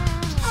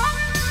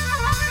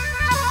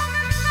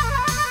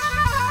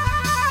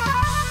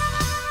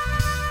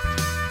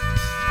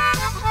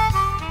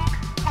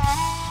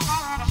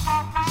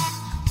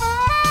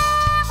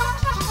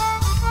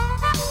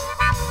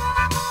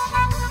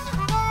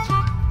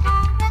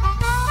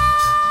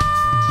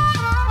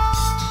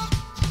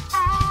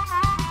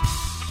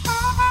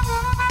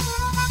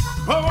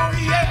 Oh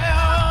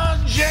yeah,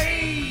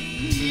 J-S-U-S.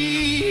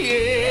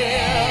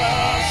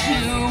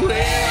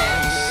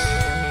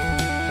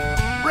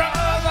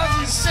 Brothers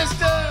and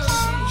sisters,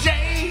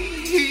 J-S-U-S.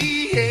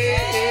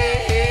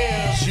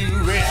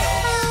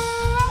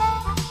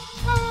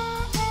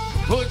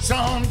 Put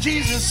some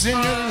Jesus in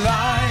your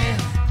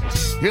life.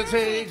 He'll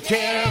take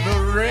care of the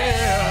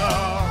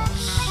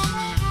rest.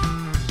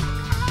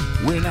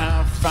 When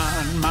I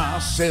find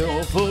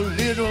myself a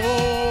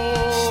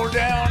little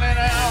down and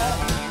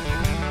out,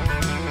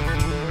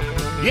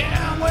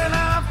 yeah, when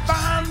I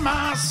find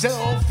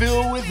myself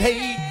filled with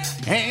hate,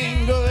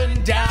 anger,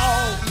 and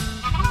doubt,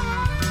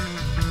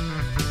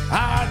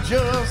 I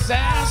just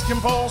ask him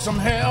for some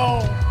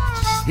help.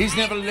 He's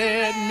never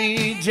let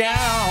me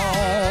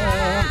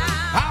down.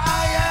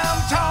 I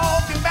am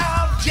talking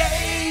about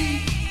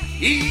J-E-S-U-S.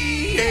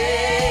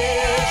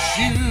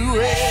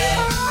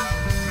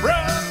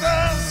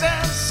 Brothers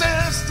and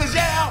sisters,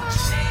 yeah,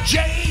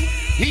 J-E-S-U-S.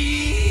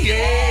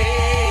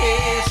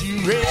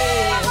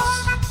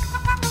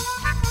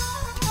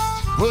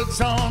 Put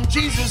some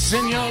Jesus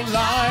in your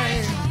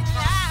life.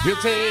 He'll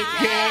take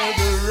care of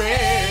the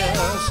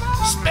rest.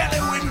 Spell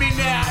it with me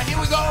now. Here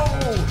we go.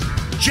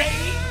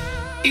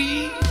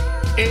 J-E-S-U-S.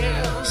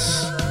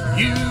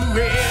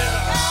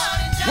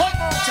 One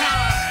more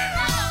time.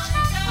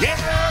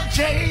 Yeah,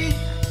 J-E-S-U-S.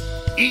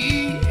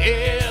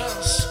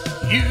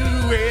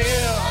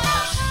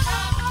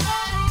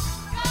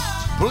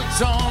 Put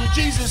some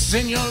Jesus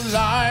in your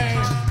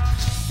life.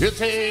 He'll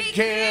take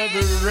care of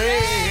the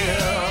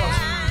rest.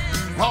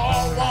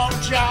 Oh,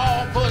 won't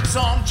y'all put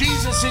some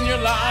Jesus in your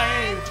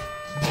life?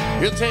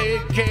 He'll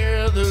take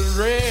care of the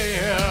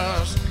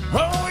rest.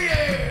 Oh,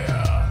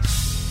 yeah.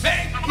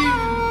 Thank you.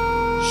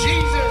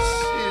 Jesus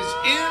is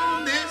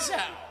in this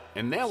house.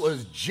 And that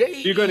was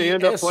J-E-S-U-S. You're going to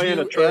end up playing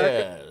a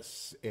track?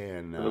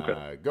 And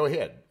Okay. Go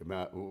ahead.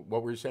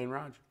 What were you saying,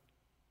 Raj?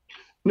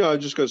 No, I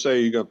was just going to say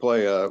you're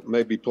going to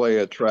maybe play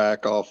a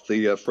track off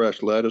the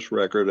Fresh Lettuce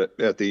record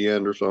at the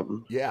end or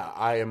something. Yeah,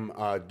 I am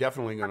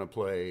definitely going to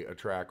play a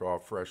track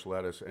off Fresh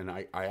Lettuce, and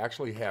I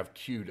actually have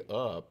queued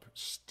up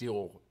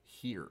Still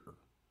Here.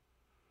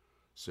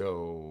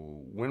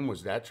 So when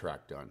was that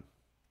track done?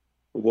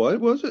 What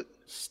was it?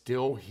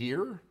 Still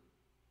Here?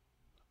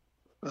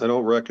 I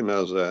don't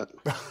recognize that.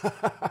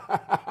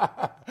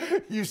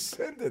 You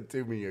sent it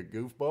to me, you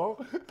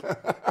goofball.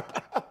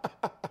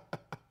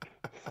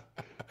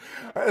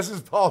 This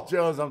is Paul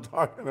Jones. I'm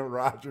talking to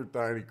Roger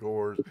Tiny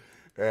Kohrs,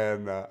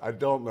 and I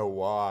don't know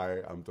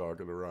why I'm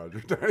talking to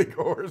Roger Tiny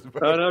Kohrs.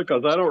 But I know,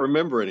 because I don't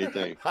remember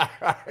anything. I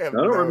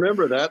don't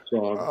remember that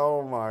song.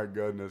 Oh my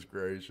goodness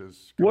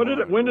gracious! When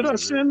did I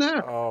send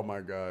that? Oh my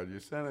God! You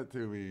sent it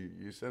to me.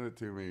 You sent it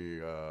to me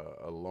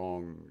a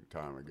long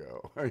time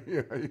ago.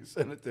 You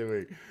sent it to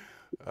me.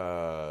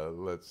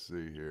 Let's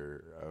see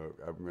here.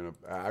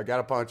 I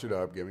gotta punch it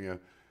up. Give me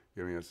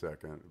a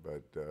second.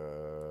 But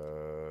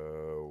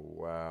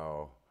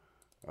wow,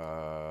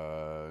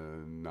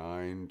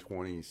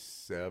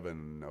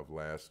 9/27 of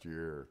last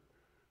year,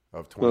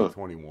 of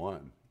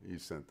 2021. You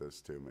sent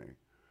this to me.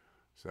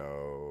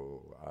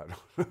 So I don't.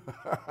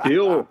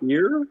 Still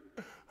here?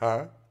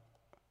 Huh?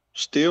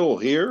 Still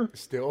here?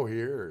 Still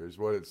here is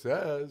what it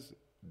says.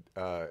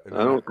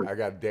 And I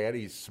got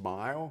Daddy's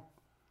Smile.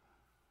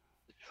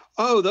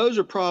 Oh, those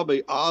are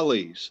probably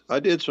Ollie's. I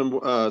did some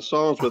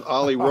songs with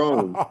Ollie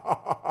Rome.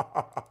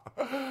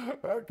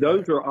 Okay.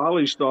 Those are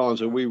Ollie songs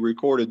that we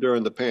recorded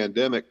during the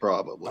pandemic,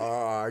 probably.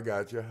 Oh, I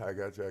got you.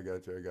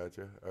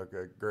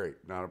 Okay, great.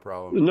 Not a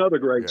problem. Another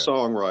great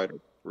songwriter.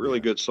 Really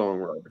good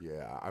songwriter.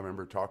 Yeah, I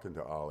remember talking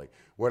to Ollie.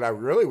 What I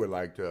really would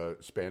like to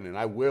spend, and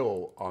I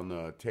will on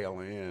the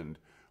tail end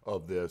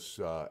of this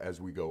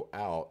as we go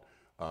out,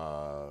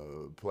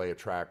 play a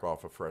track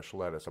off of Fresh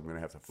Lettuce. I'm going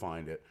to have to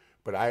find it.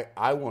 But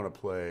I want to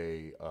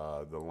play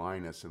the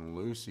Linus and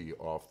Lucy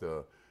off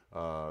the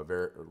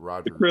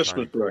Roger the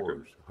Christmas Tiny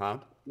record. Kohrs. Huh?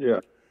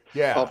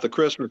 Yeah. Off the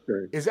Christmas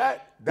tree. Is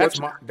that's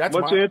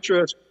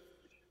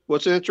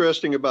What's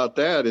interesting about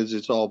that is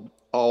it's all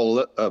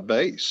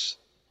bass.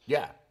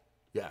 Yeah.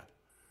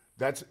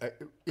 That's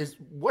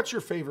what's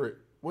your favorite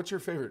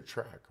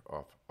track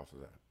off of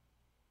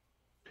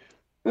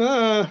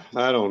that?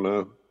 I don't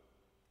know.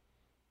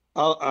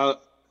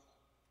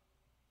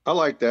 I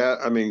like that.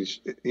 I mean,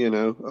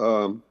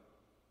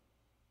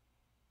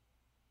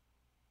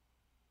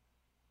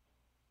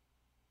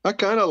 I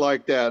kind of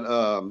like that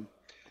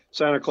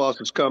Santa Claus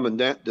is coming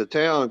to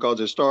town, because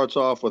it starts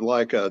off with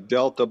like a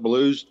Delta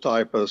blues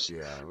type of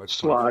Yeah, let's punch.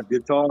 slide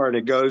guitar, and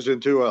it goes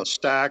into a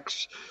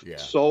Stax Yeah,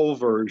 soul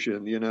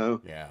version, yeah.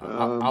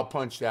 I'll Um,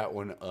 punch that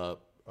one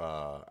up.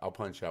 I'll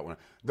punch that one.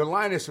 The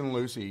Linus and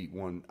Lucy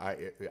one,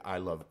 I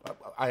love.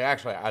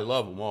 I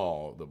love them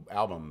all. The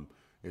album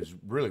is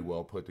really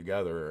well put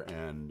together,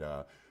 and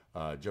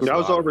just a that was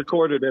lot all of,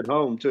 recorded at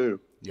home too.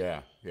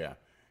 yeah, yeah.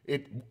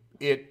 It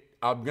it.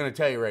 I'm gonna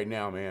tell you right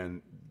now,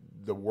 man.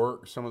 The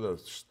work, some of the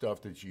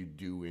stuff that you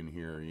do in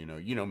here,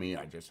 you know me.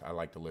 I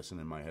like to listen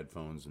in my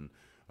headphones, and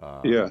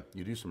Yeah.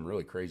 you do some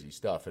really crazy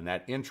stuff. And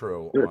that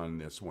intro Sure. on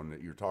this one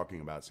that you're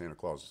talking about, Santa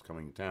Claus is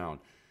Coming to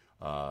Town,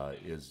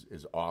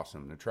 is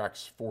awesome. The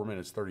track's 4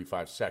 minutes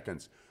 35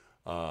 seconds.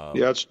 Yeah,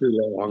 it's too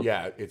long.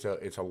 Yeah,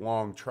 it's a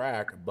long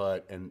track,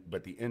 but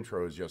the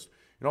intro is just,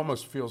 it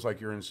almost feels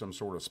like you're in some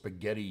sort of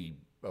spaghetti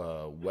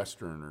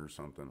western or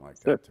something like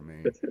that to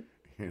me.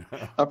 You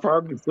know? I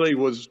probably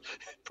was.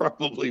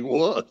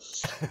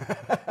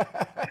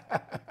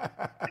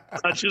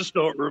 I just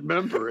don't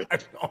remember I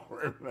it. don't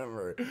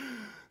remember it.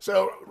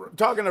 So,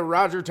 talking to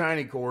Roger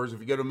Tiny Kohrs, if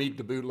you go to Meet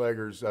the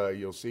Bootleggers,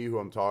 you'll see who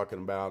I'm talking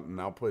about,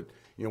 and I'll put,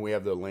 we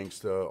have the links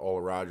to all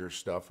of Roger's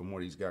stuff and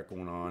what he's got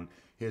going on.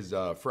 His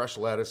Fresh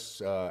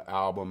Lettuce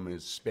album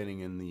is spinning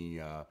in the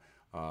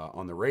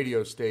on the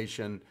radio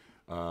station,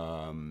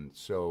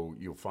 so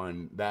you'll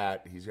find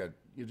that.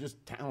 You're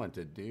just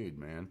talented dude,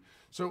 man.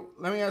 So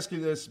let me ask you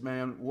this,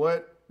 man.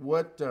 What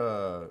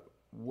do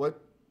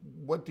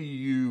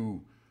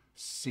you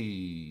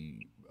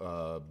see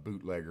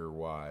bootlegger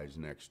wise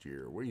next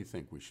year? What do you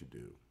think we should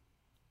do?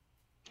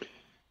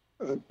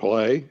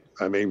 Play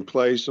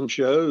some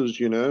shows.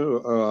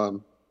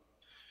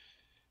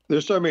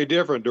 There's so many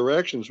different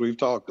directions we've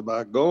talked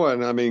about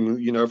going.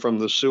 From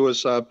the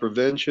suicide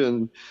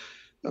prevention,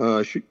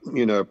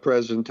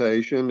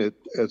 presentation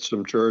at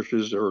some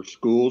churches or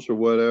schools or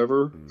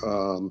whatever.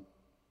 Mm-hmm.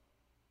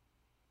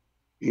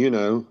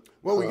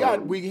 Well, we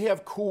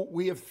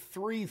have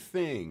three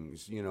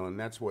things, and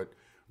that's what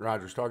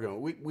Roger's talking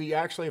about. We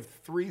actually have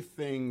three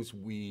things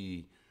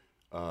we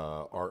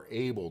are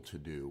able to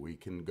do. We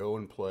can go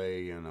and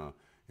play in a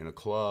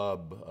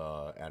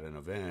club, at an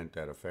event,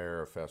 at a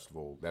fair, a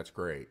festival. That's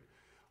great,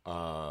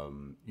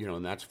 and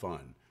that's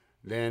fun.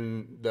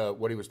 Then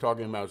what he was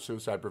talking about,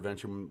 suicide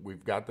prevention.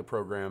 We've got the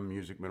program,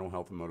 Music, Mental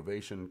Health, and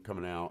Motivation,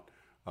 coming out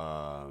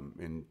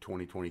in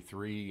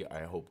 2023.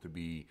 I hope to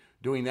be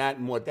doing that,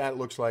 and what that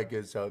looks like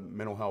is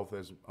mental health.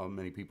 As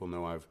many people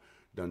know, I've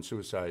done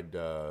suicide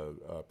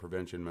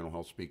prevention, mental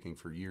health speaking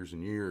for years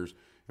and years,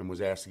 and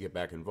was asked to get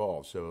back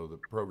involved. So the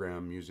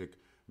program, Music,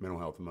 Mental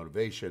Health, and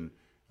Motivation,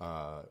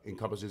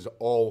 encompasses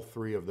all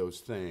three of those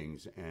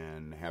things,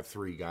 and have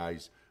three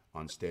guys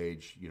on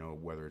stage,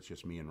 whether it's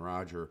just me and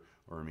Roger,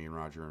 or me and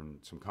Roger and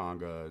some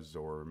congas,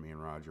 or me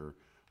and Roger,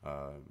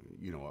 a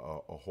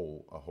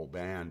whole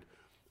band.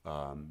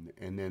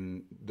 And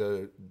then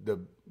the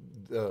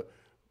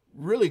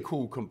really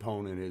cool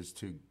component is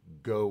to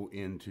go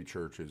into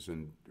churches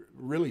and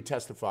really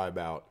testify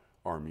about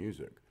our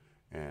music,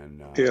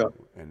 and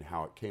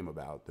how it came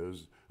about.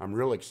 I'm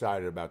real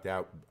excited about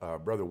that.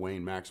 Brother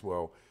Wayne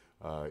Maxwell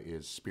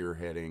is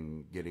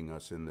spearheading getting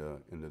us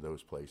into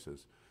those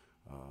places.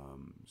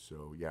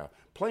 So yeah,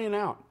 playing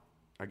out.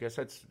 I guess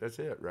that's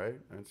it, right?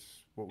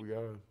 That's what we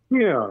got.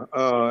 Yeah.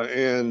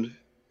 And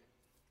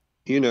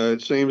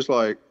it seems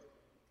like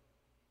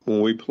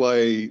when we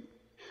play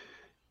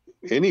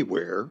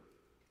anywhere,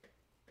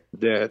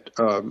 that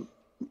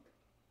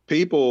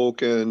people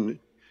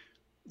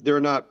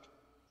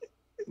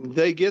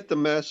they get the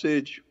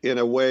message in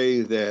a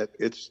way that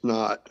it's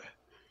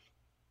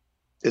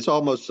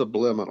almost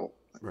subliminal,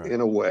 right,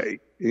 in a way,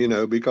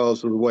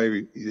 because of the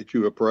way that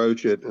you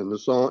approach it. And the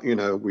song,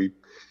 we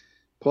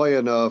play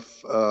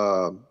enough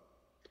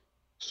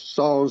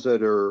songs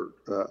that are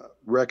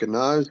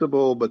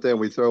recognizable, but then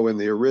we throw in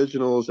the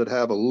originals that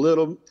have a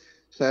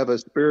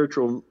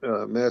spiritual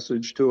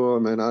message to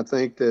them. And I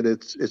think that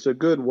it's a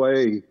good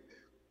way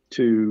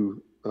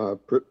to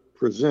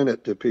present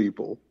it to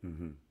people.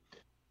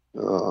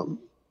 Mm-hmm.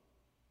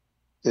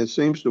 It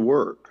seems to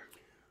work.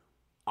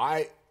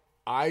 I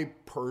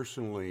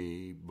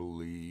personally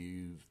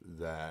believe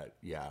that,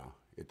 yeah,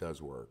 it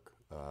does work.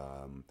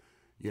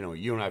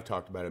 You and I have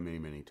talked about it many,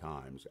 many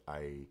times.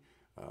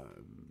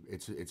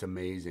 It's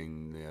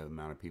amazing the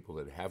amount of people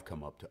that have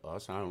come up to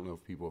us. I don't know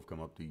if people have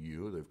come up to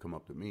you. They've come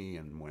up to me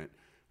and went,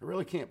 I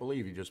really can't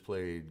believe you just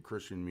played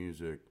Christian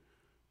music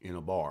in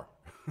a bar.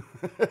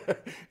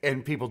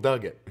 And people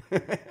dug it.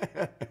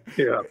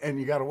 Yeah. And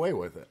you got away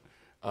with it.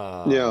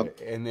 Yeah.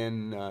 And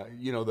then,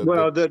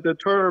 the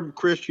term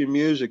Christian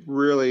music,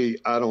 really,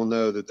 I don't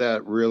know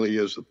that really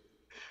is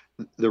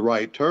the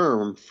right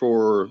term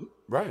for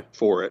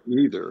it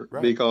either,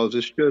 right, because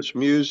it's just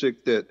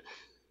music that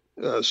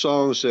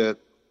songs that,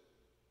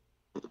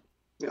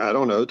 I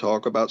don't know,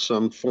 talk about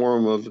some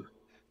form of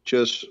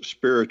just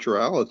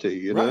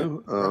spirituality,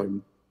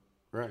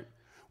 Right.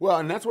 Well,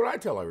 and that's what I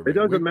tell everybody.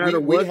 It doesn't matter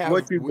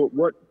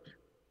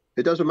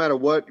it doesn't matter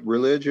what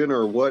religion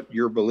or what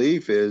your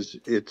belief is.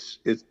 It's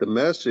the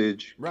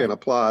message Right. can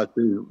apply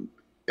to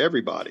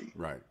everybody.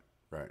 Right.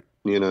 Right.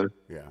 You know.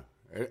 Yeah.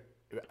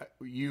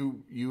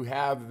 You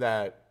have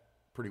that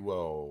pretty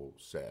well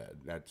said.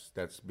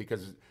 That's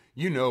because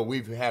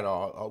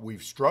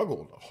we've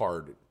struggled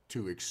hard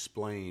to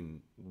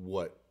explain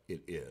what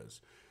it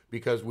is,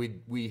 because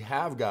we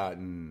have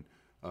gotten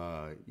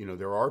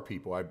there are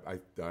people.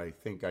 I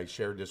think I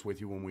shared this with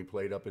you when we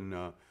played up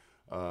in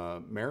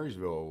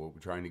Marysville,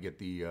 trying to get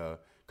the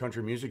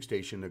country music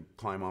station to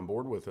climb on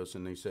board with us,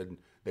 and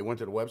they went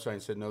to the website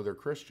and said no, they're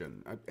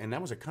Christian, and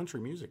that was a country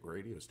music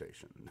radio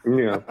station.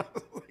 Yeah.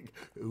 Like,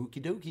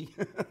 ookie dookie.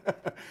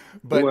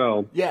 But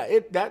well, yeah,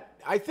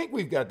 I think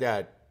we've got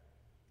that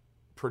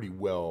pretty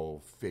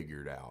well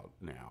figured out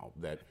now.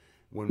 That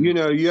when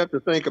you have to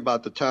think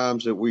about the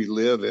times that we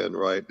live in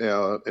right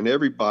now, and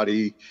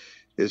everybody,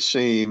 it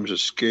seems,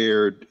 is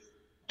scared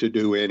to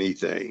do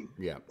anything,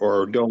 Yeah.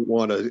 or don't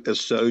want to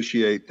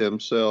associate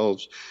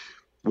themselves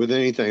with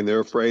anything. They're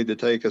afraid to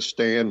take a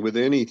stand with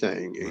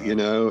anything, Right.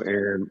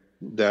 And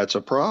that's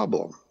a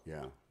problem.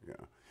 Yeah, yeah.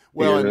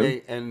 Well, You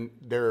know? and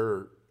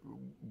they're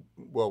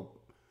well.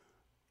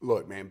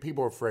 Look, man,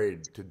 people are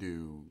afraid to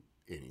do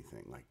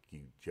anything, like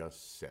you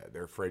just said.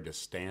 They're afraid to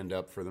stand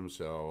up for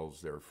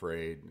themselves. They're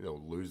afraid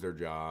they'll lose their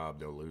job.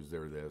 They'll lose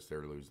their this.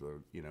 They'll lose their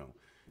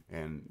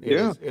And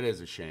it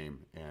is a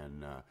shame,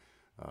 and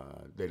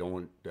they don't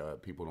want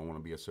people don't want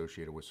to be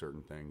associated with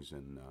certain things,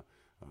 and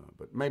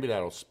but maybe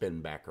that'll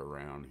spin back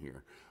around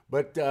here.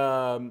 But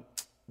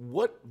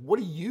what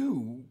do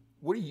you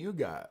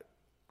got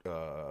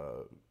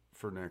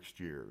for next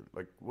year?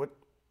 Like what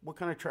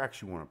kind of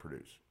tracks you want to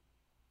produce?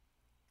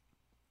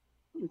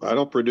 I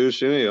don't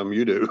produce any of them.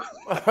 You do.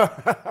 That's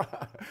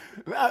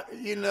I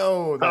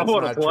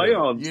want to not play true.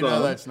 on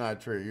some. That's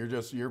not true.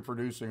 You're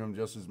producing them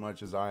just as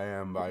much as I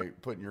am by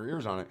putting your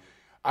ears on it.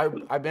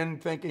 I've been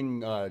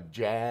thinking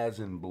jazz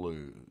and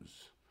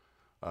blues.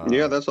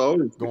 Yeah, that's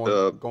always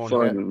going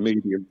fun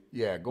medium.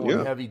 Yeah,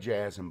 going heavy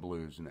jazz and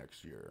blues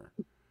next year.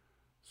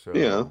 So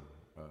Yeah.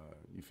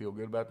 You feel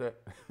good about that?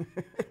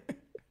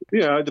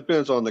 Yeah, it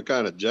depends on the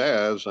kind of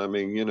jazz. I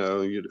mean,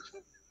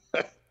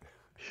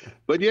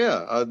 but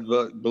yeah,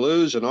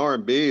 blues and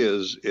R&B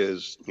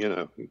is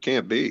you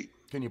can't beat.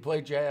 Can you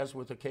play jazz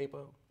with a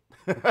capo?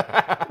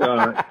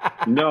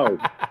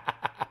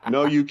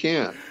 No, you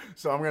can't.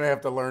 So I'm gonna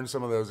have to learn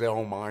some of those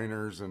L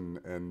minors and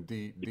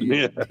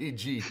DG,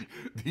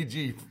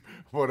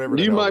 whatever.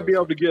 You might be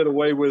able to get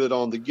away with it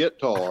on the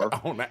guitar,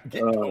 on that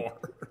guitar,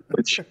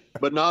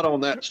 but not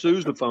on that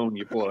sousaphone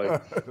you play.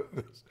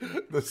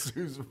 The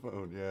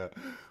sousaphone, yeah.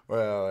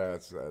 Well,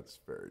 that's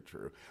very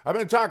true. I've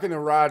been talking to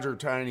Roger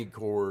Tiny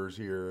Kohrs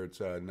here. It's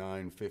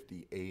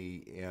 9:50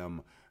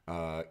 a.m.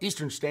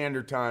 Eastern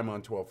Standard Time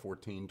on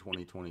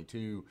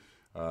 12/14/2022.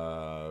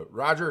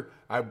 Roger,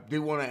 I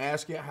do want to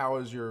ask you, how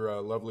is your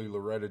lovely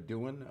Loretta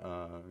doing?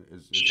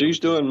 She's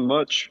doing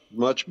much,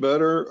 much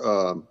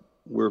better.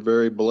 We're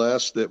very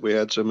blessed that we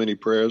had so many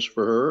prayers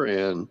for her,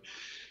 and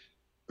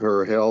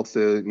her health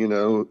is,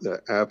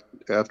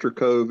 after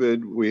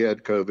COVID, we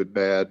had COVID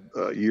bad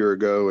a year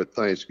ago at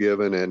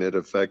Thanksgiving, and it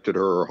affected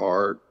her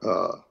heart.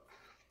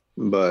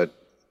 But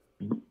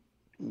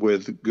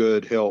with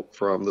good help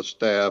from the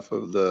staff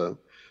of the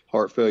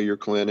heart failure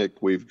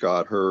clinic, we've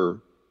got her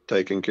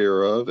taken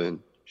care of,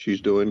 and she's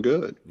doing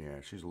good.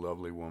 Yeah, she's a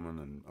lovely woman,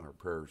 and our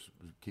prayers,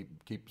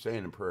 keep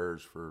saying the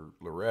prayers for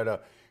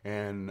Loretta,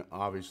 and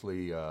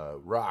obviously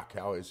Rock.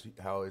 How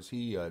is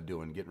he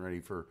doing? Getting ready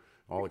for,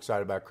 all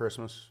excited about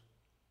Christmas?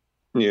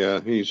 Yeah,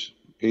 he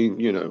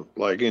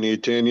like any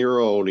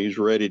 10-year-old, he's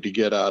ready to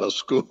get out of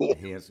school.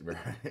 He is.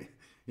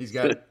 He's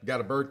got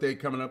a birthday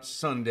coming up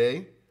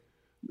Sunday.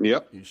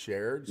 Yep. You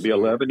shared. Be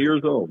 11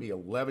 years old. Be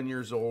 11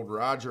 years old.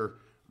 Roger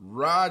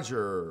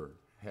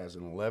has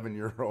an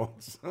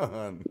 11-year-old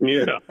son.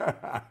 Yeah.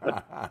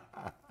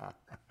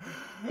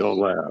 Don't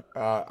laugh.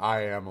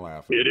 I am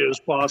laughing. It is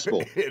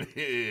possible. It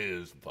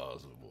is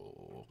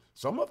possible.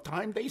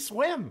 Sometimes they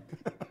swim.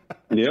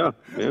 Yeah.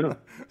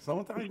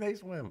 Sometimes they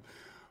swim.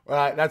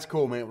 That's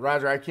cool, man.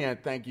 Roger, I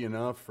can't thank you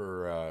enough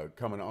for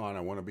coming on.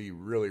 I want to be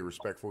really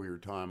respectful of your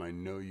time. I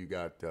know you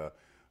got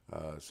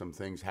some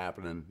things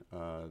happening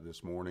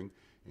this morning.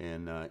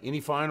 And any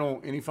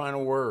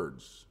final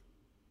words?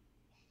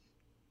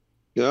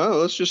 Yeah,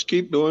 let's just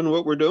keep doing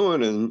what we're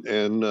doing,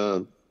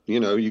 and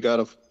you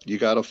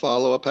gotta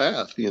follow a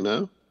path.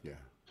 Yeah.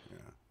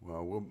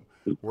 Well,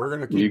 we're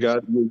gonna keep.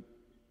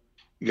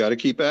 You got to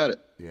keep at it.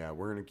 Yeah,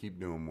 we're gonna keep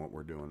doing what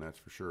we're doing. That's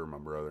for sure, my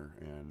brother.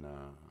 And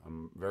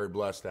I'm very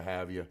blessed to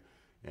have you.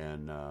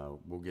 And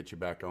we'll get you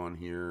back on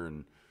here.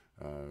 And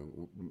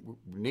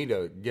we need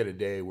to get a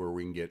day where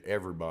we can get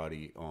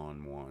everybody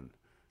on one.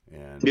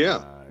 And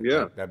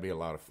that'd be a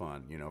lot of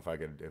fun. If I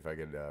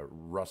could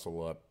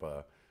rustle up.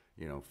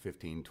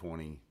 15,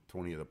 20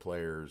 of the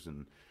players,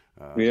 and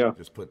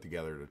just put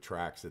together the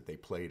tracks that they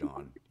played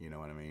on. You know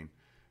what I mean?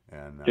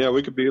 And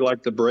we could be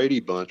like the Brady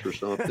Bunch or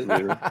something.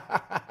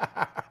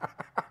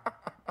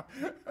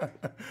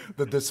 The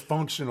The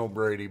dysfunctional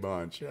Brady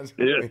Bunch. Yeah.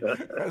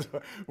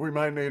 We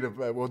might need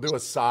we'll do a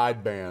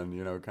side band,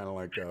 kind of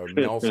like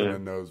Nelson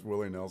and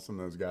Willie Nelson,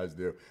 those guys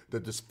do. The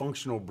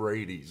dysfunctional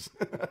Bradys.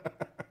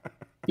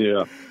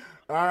 Yeah.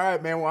 All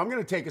right, man. Well, I'm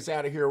going to take us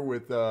out of here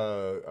with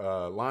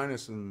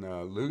Linus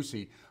and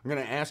Lucy. I'm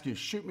going to ask you,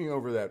 shoot me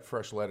over that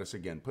fresh lettuce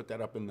again. Put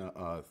that up in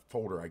the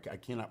folder. I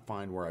cannot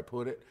find where I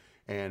put it,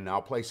 and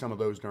I'll play some of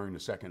those during the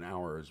second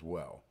hour as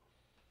well.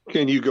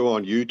 Can you go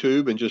on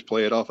YouTube and just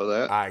play it off of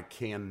that? I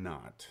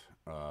cannot.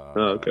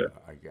 Okay.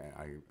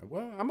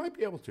 Well, I might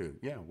be able to.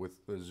 Yeah,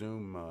 with the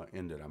Zoom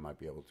ended, I might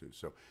be able to.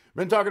 So,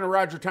 been talking to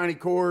Roger Tiny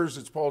Kohrs.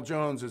 It's Paul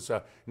Jones. It's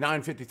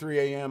 9:53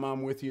 a.m.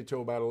 I'm with you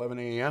till about 11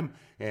 a.m.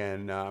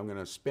 And I'm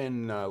gonna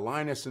spin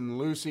Linus and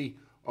Lucy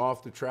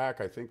off the track.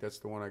 I think that's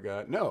the one I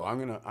got. No,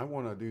 I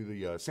want to do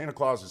the Santa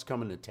Claus is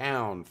Coming to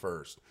Town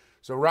first.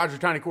 So, Roger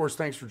Tiny Kohrs,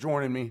 thanks for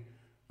joining me.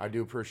 I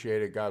do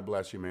appreciate it. God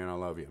bless you, man. I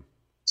love you.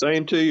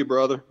 Same to you,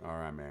 brother. All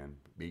right, man.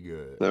 Be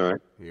good. All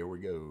right. Here we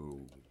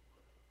go.